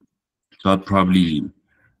 today. So I'll probably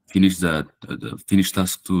finish finish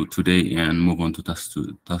task 2 today and move on to task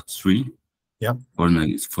 3. Yeah. For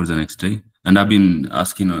the next day. And I've been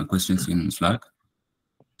asking questions in Slack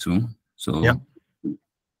too. So yeah.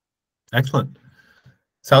 Excellent.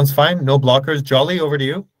 Sounds fine. No blockers. Jolly, over to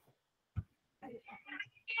you.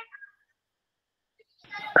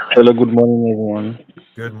 Hello, good morning, everyone.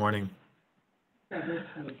 Good morning.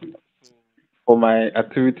 For my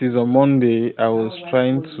activities on Monday, I was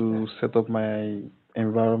trying to set up my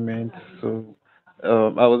environment. So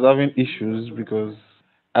I was having issues because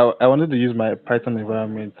I wanted to use my Python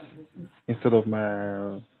environment instead of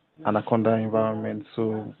my Anaconda environment.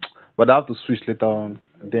 So, but I have to switch later on.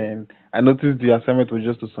 Then I noticed the assignment was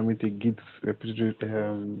just to submit a Git repository,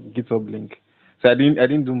 GitHub link. So I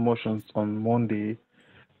didn't do much on Monday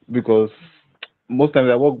because most times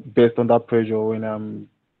I work best under pressure when I'm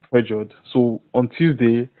pressured. So on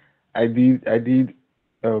Tuesday, I did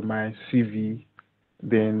my CV.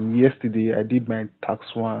 Then yesterday I did my tax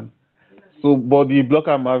 1. So, but the block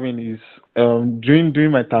I'm having is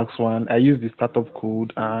during my tax 1, I use the startup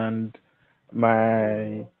code, and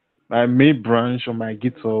my main branch on my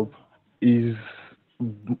GitHub is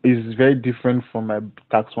very different from my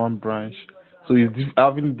tax 1 branch. So it's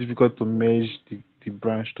having difficult to merge the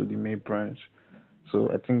branch to the main branch. So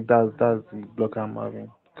I think that's the block I'm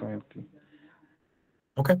having currently.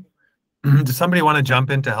 Okay. Does somebody want to jump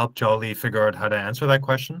in to help Jolly figure out how to answer that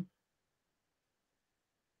question?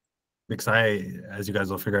 Because as you guys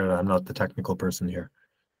will figure out, I'm not the technical person here.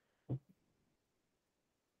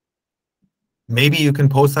 maybe you can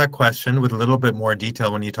post that question with a little bit more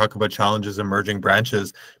detail when you talk about challenges and merging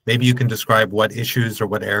branches. Maybe you can describe what issues or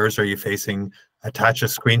what errors are you facing, attach a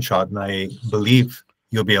screenshot, and I believe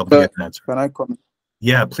you'll be able to get an answer. Can I comment?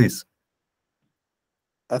 Yeah, please.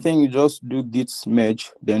 I think you just do git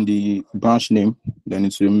merge, then the branch name, then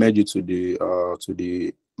it will merge it to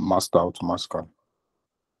the master automatically.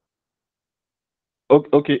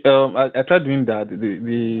 Okay. I tried doing that.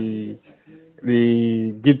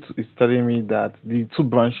 The Git is telling me that the two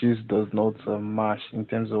branches does not match in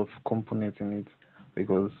terms of components in it,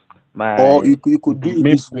 because Or my you could do it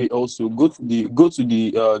main this way also. Go to the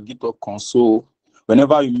GitHub console.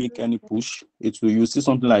 Whenever you make any push, you see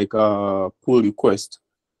something like pull request.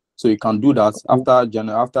 So you can do that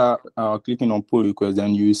after clicking on pull request,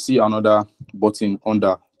 then you see another button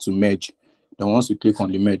under to merge. Then once you click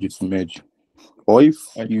on the merge, it will merge. Or if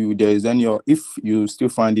you still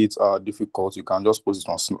find it difficult, you can just post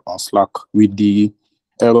it on Slack with the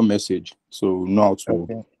error message, so you know how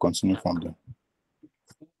to continue from there.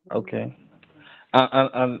 Okay.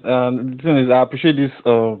 And the thing is, I appreciate this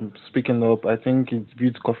speaking up. I think it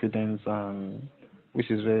builds confidence, and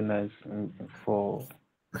which is very nice for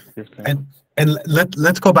 15. And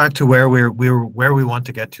let's go back to where we want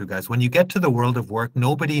to get to, guys. When you get to the world of work,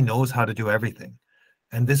 nobody knows how to do everything.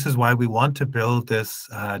 And this is why we want to build this.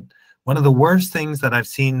 One of the worst things that I've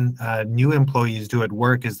seen new employees do at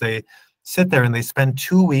work is they sit there and they spend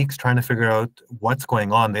 2 weeks trying to figure out what's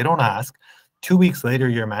going on. They don't ask. 2 weeks later,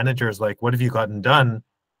 your manager is like, what have you gotten done?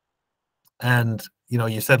 And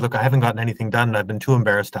you said, look, I haven't gotten anything done, and I've been too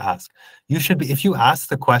embarrassed to ask. You should be, if you ask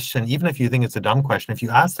the question, even if you think it's a dumb question, if you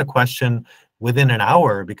ask the question within an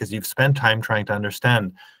hour because you've spent time trying to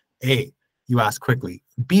understand, A, you ask quickly.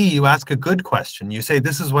 B, you ask a good question. You say,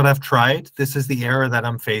 this is what I've tried. This is the error that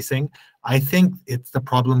I'm facing. I think the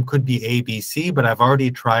problem could be A, B, C, but I've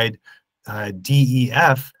already tried D, E,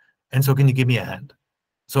 F. And so can you give me a hand?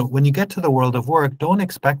 So when you get to the world of work, don't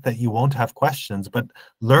expect that you won't have questions, but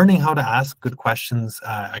learning how to ask good questions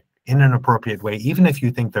in an appropriate way, even if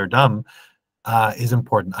you think they're dumb, is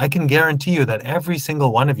important. I can guarantee you that every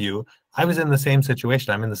single one of you, I was in the same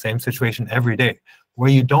situation. I'm in the same situation every day where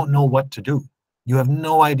you don't know what to do. You have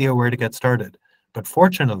no idea where to get started. But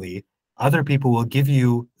fortunately, other people will give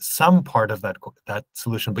you some part of that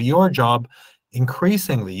solution. But your job,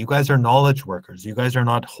 increasingly, you guys are knowledge workers. You guys are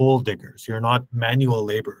not hole diggers. You're not manual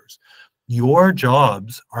laborers. Your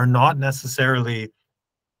jobs are not necessarily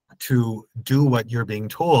to do what you're being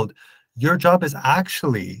told. Your job is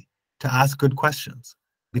actually to ask good questions,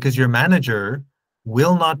 because your manager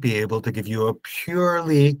will not be able to give you a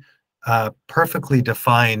purely perfectly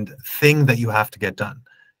defined thing that you have to get done.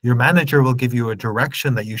 Your manager will give you a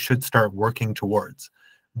direction that you should start working towards.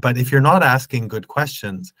 But if you're not asking good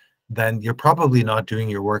questions, then you're probably not doing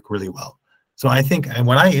your work really well. So I think, and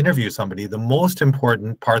when I interview somebody, the most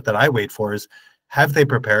important part that I wait for is, have they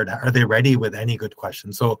prepared? Are they ready with any good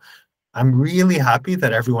questions? So I'm really happy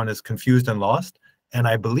that everyone is confused and lost. And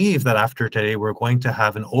I believe that after today, we're going to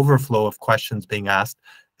have an overflow of questions being asked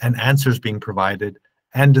and answers being provided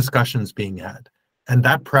and discussions being had. And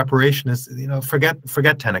that preparation is,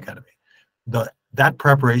 forget 10 Academy. That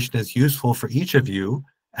preparation is useful for each of you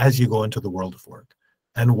as you go into the world of work.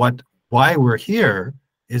 And why we're here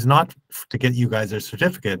is not to get you guys a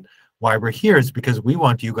certificate. Why we're here is because we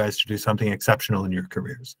want you guys to do something exceptional in your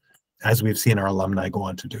careers, as we've seen our alumni go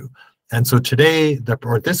on to do. And so today,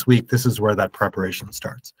 or this week, this is where that preparation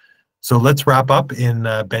starts. So let's wrap up in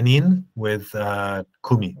Benin with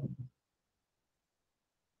Kumi.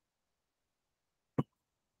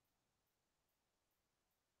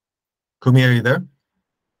 Kumi, are you there?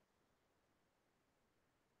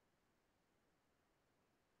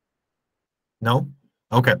 No?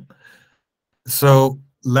 Okay. So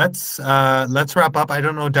let's wrap up. I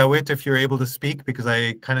don't know, Dawit, if you're able to speak, because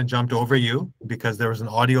I kind of jumped over you because there was an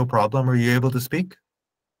audio problem. Are you able to speak?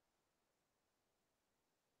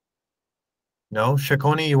 No?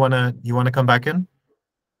 Shakoni, you wanna come back in?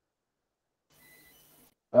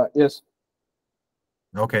 Yes.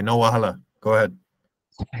 Okay, no wahala. Go ahead.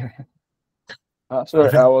 Sorry,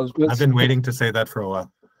 I've been waiting to say that for a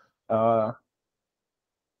while.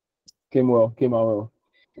 Came out well.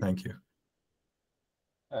 Thank you.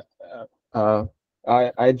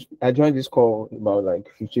 I joined this call about like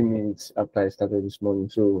 15 minutes after I started this morning,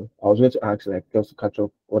 so I was going to ask just to catch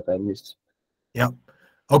up what I missed. Yeah.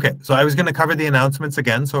 Okay, so I was going to cover the announcements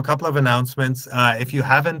again. So a couple of announcements. If you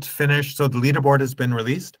haven't finished, so the leaderboard has been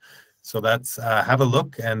released. So that's have a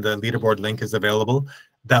look, and the leaderboard link is available.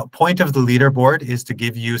 The point of the leaderboard is to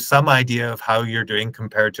give you some idea of how you're doing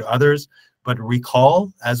compared to others. But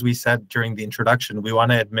recall, as we said during the introduction, we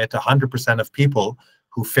want to admit 100% of people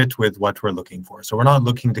who fit with what we're looking for. So we're not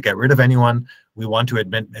looking to get rid of anyone. We want to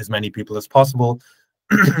admit as many people as possible.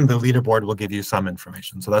 The leaderboard will give you some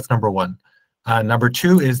information. So that's number one. Number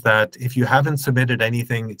two is that if you haven't submitted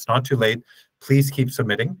anything, it's not too late. Please keep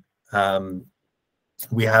submitting.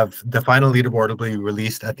 We have the final leaderboard will be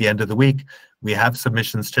released at the end of the week. We have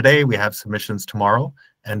submissions today, we have submissions tomorrow,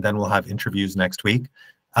 and then we'll have interviews next week.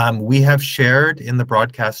 We have shared in the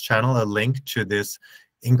broadcast channel a link to this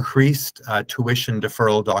increased tuition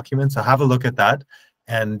deferral document. So have a look at that,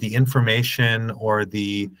 and the information or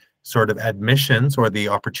the sort of admissions or the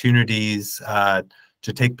opportunities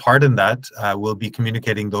to take part in that, we'll be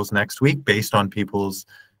communicating those next week based on people's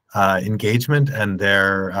engagement and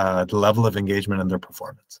their the level of engagement and their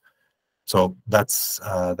performance. So that's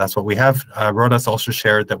what we have. Rodas also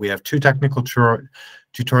shared that we have 2 technical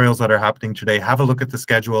tutorials that are happening today. Have a look at the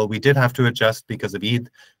schedule. We did have to adjust because of Eid,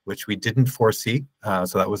 which we didn't foresee.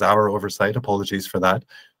 So that was our oversight. Apologies for that.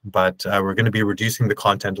 But we're going to be reducing the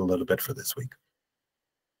content a little bit for this week.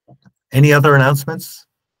 Any other announcements?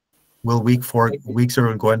 Will week 4 weeks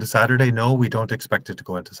are go into Saturday? No, we don't expect it to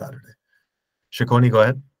go into Saturday. Shikoni, go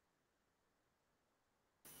ahead.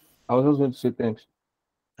 I was just going to say thanks.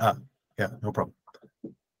 Yeah, no problem.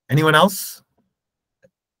 Anyone else?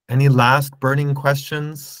 Any last burning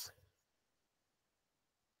questions?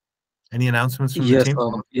 Any announcements from the team?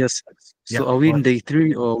 Yes. Yeah, So are we go in ahead. day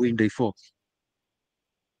 3 or are we in day 4?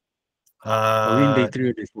 Are we in day 3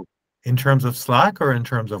 or day 4? In terms of Slack or in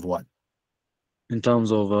terms of what? In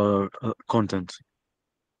terms of content,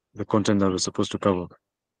 the content that we're supposed to cover.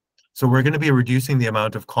 So we're going to be reducing the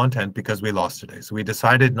amount of content because we lost today. So we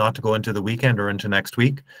decided not to go into the weekend or into next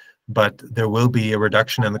week, but there will be a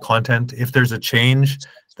reduction in the content. If there's a change,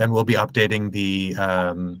 then we'll be updating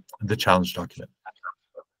the challenge document.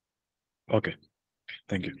 Okay,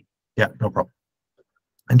 thank you. Yeah, no problem.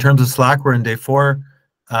 In terms of Slack, we're in day 4.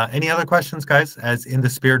 Any other questions, guys? As in the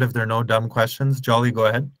spirit of there are no dumb questions, Jolly, go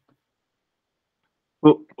ahead.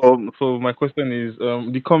 So my question is,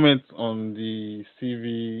 the comment on the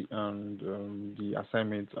CV and the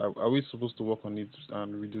assignment, are we supposed to work on it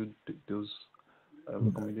and redo those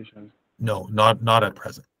recommendations? No, not at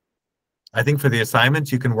present. I think for the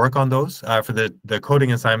assignments, you can work on those. For the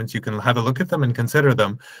coding assignments, you can have a look at them and consider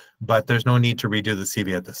them, but there's no need to redo the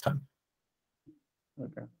CV at this time.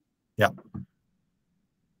 Okay. Yeah.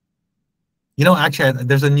 You know, actually,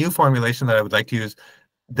 there's a new formulation that I would like to use.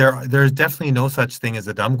 There's definitely no such thing as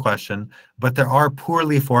a dumb question, but there are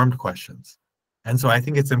poorly formed questions. And so I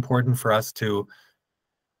think it's important for us to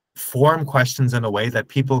form questions in a way that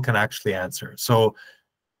people can actually answer. So,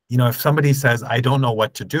 you know, if somebody says, I don't know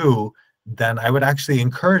what to do, then I would actually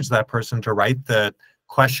encourage that person to write the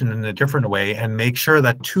question in a different way and make sure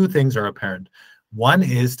that 2 things are apparent. One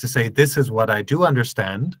is to say, this is what I do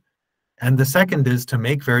understand. And the second is to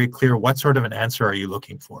make very clear what sort of an answer are you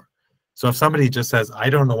looking for. So if somebody just says, I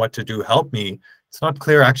don't know what to do, help me, it's not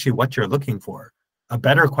clear actually what you're looking for. A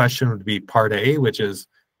better question would be part A, which is,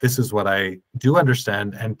 this is what I do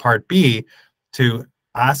understand, and part B, to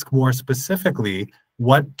ask more specifically,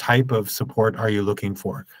 what type of support are you looking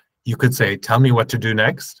for? You could say, tell me what to do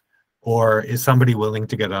next, or is somebody willing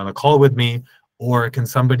to get on a call with me, or can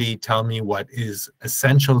somebody tell me what is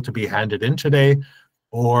essential to be handed in today,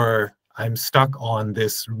 or I'm stuck on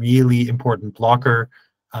this really important blocker.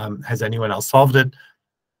 Has anyone else solved it?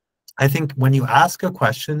 I think when you ask a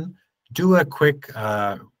question, do a quick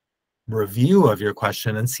review of your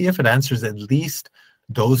question and see if it answers at least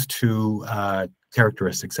those 2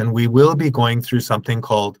 characteristics. And we will be going through something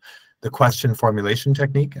called the question formulation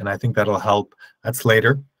technique, and I think that'll help. That's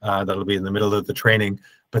later. That'll be in the middle of the training,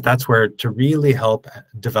 but that's where to really help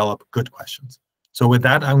develop good questions. So with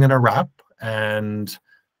that, I'm going to wrap, and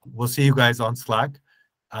we'll see you guys on Slack.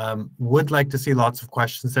 Would like to see lots of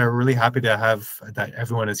questions there. Really happy to have that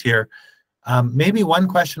everyone is here. Maybe one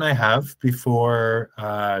question I have before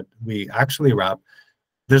we actually wrap.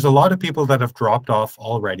 There's a lot of people that have dropped off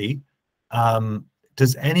already.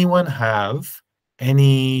 Does anyone have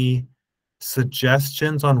any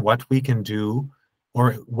suggestions on what we can do,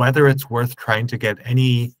 or whether it's worth trying to get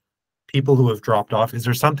any people who have dropped off? Is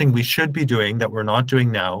there something we should be doing that we're not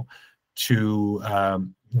doing now to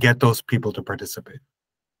get those people to participate?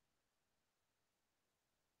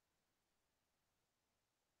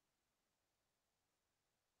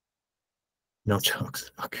 No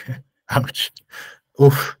jokes. Okay. Ouch.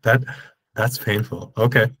 Oof. That's painful.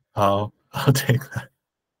 Okay. I'll take that.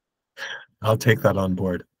 I'll take that on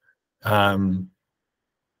board. No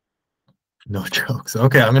jokes.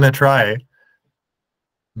 Okay, I'm gonna try,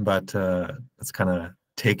 but it's kind of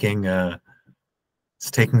taking It's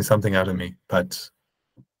taking something out of me. But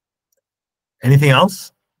anything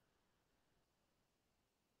else?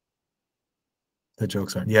 The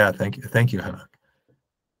jokes aren't. Yeah, thank you, Hannah.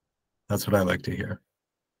 That's what I like to hear.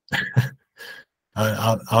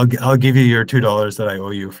 I'll give you your $2 that I owe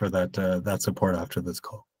you for that support after this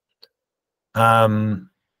call.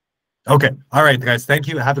 Okay, all right, guys. Thank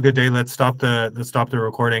you. Have a good day. Let's stop the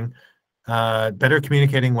recording. Better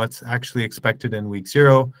communicating what's actually expected in week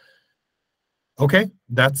 0. Okay,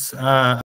 that's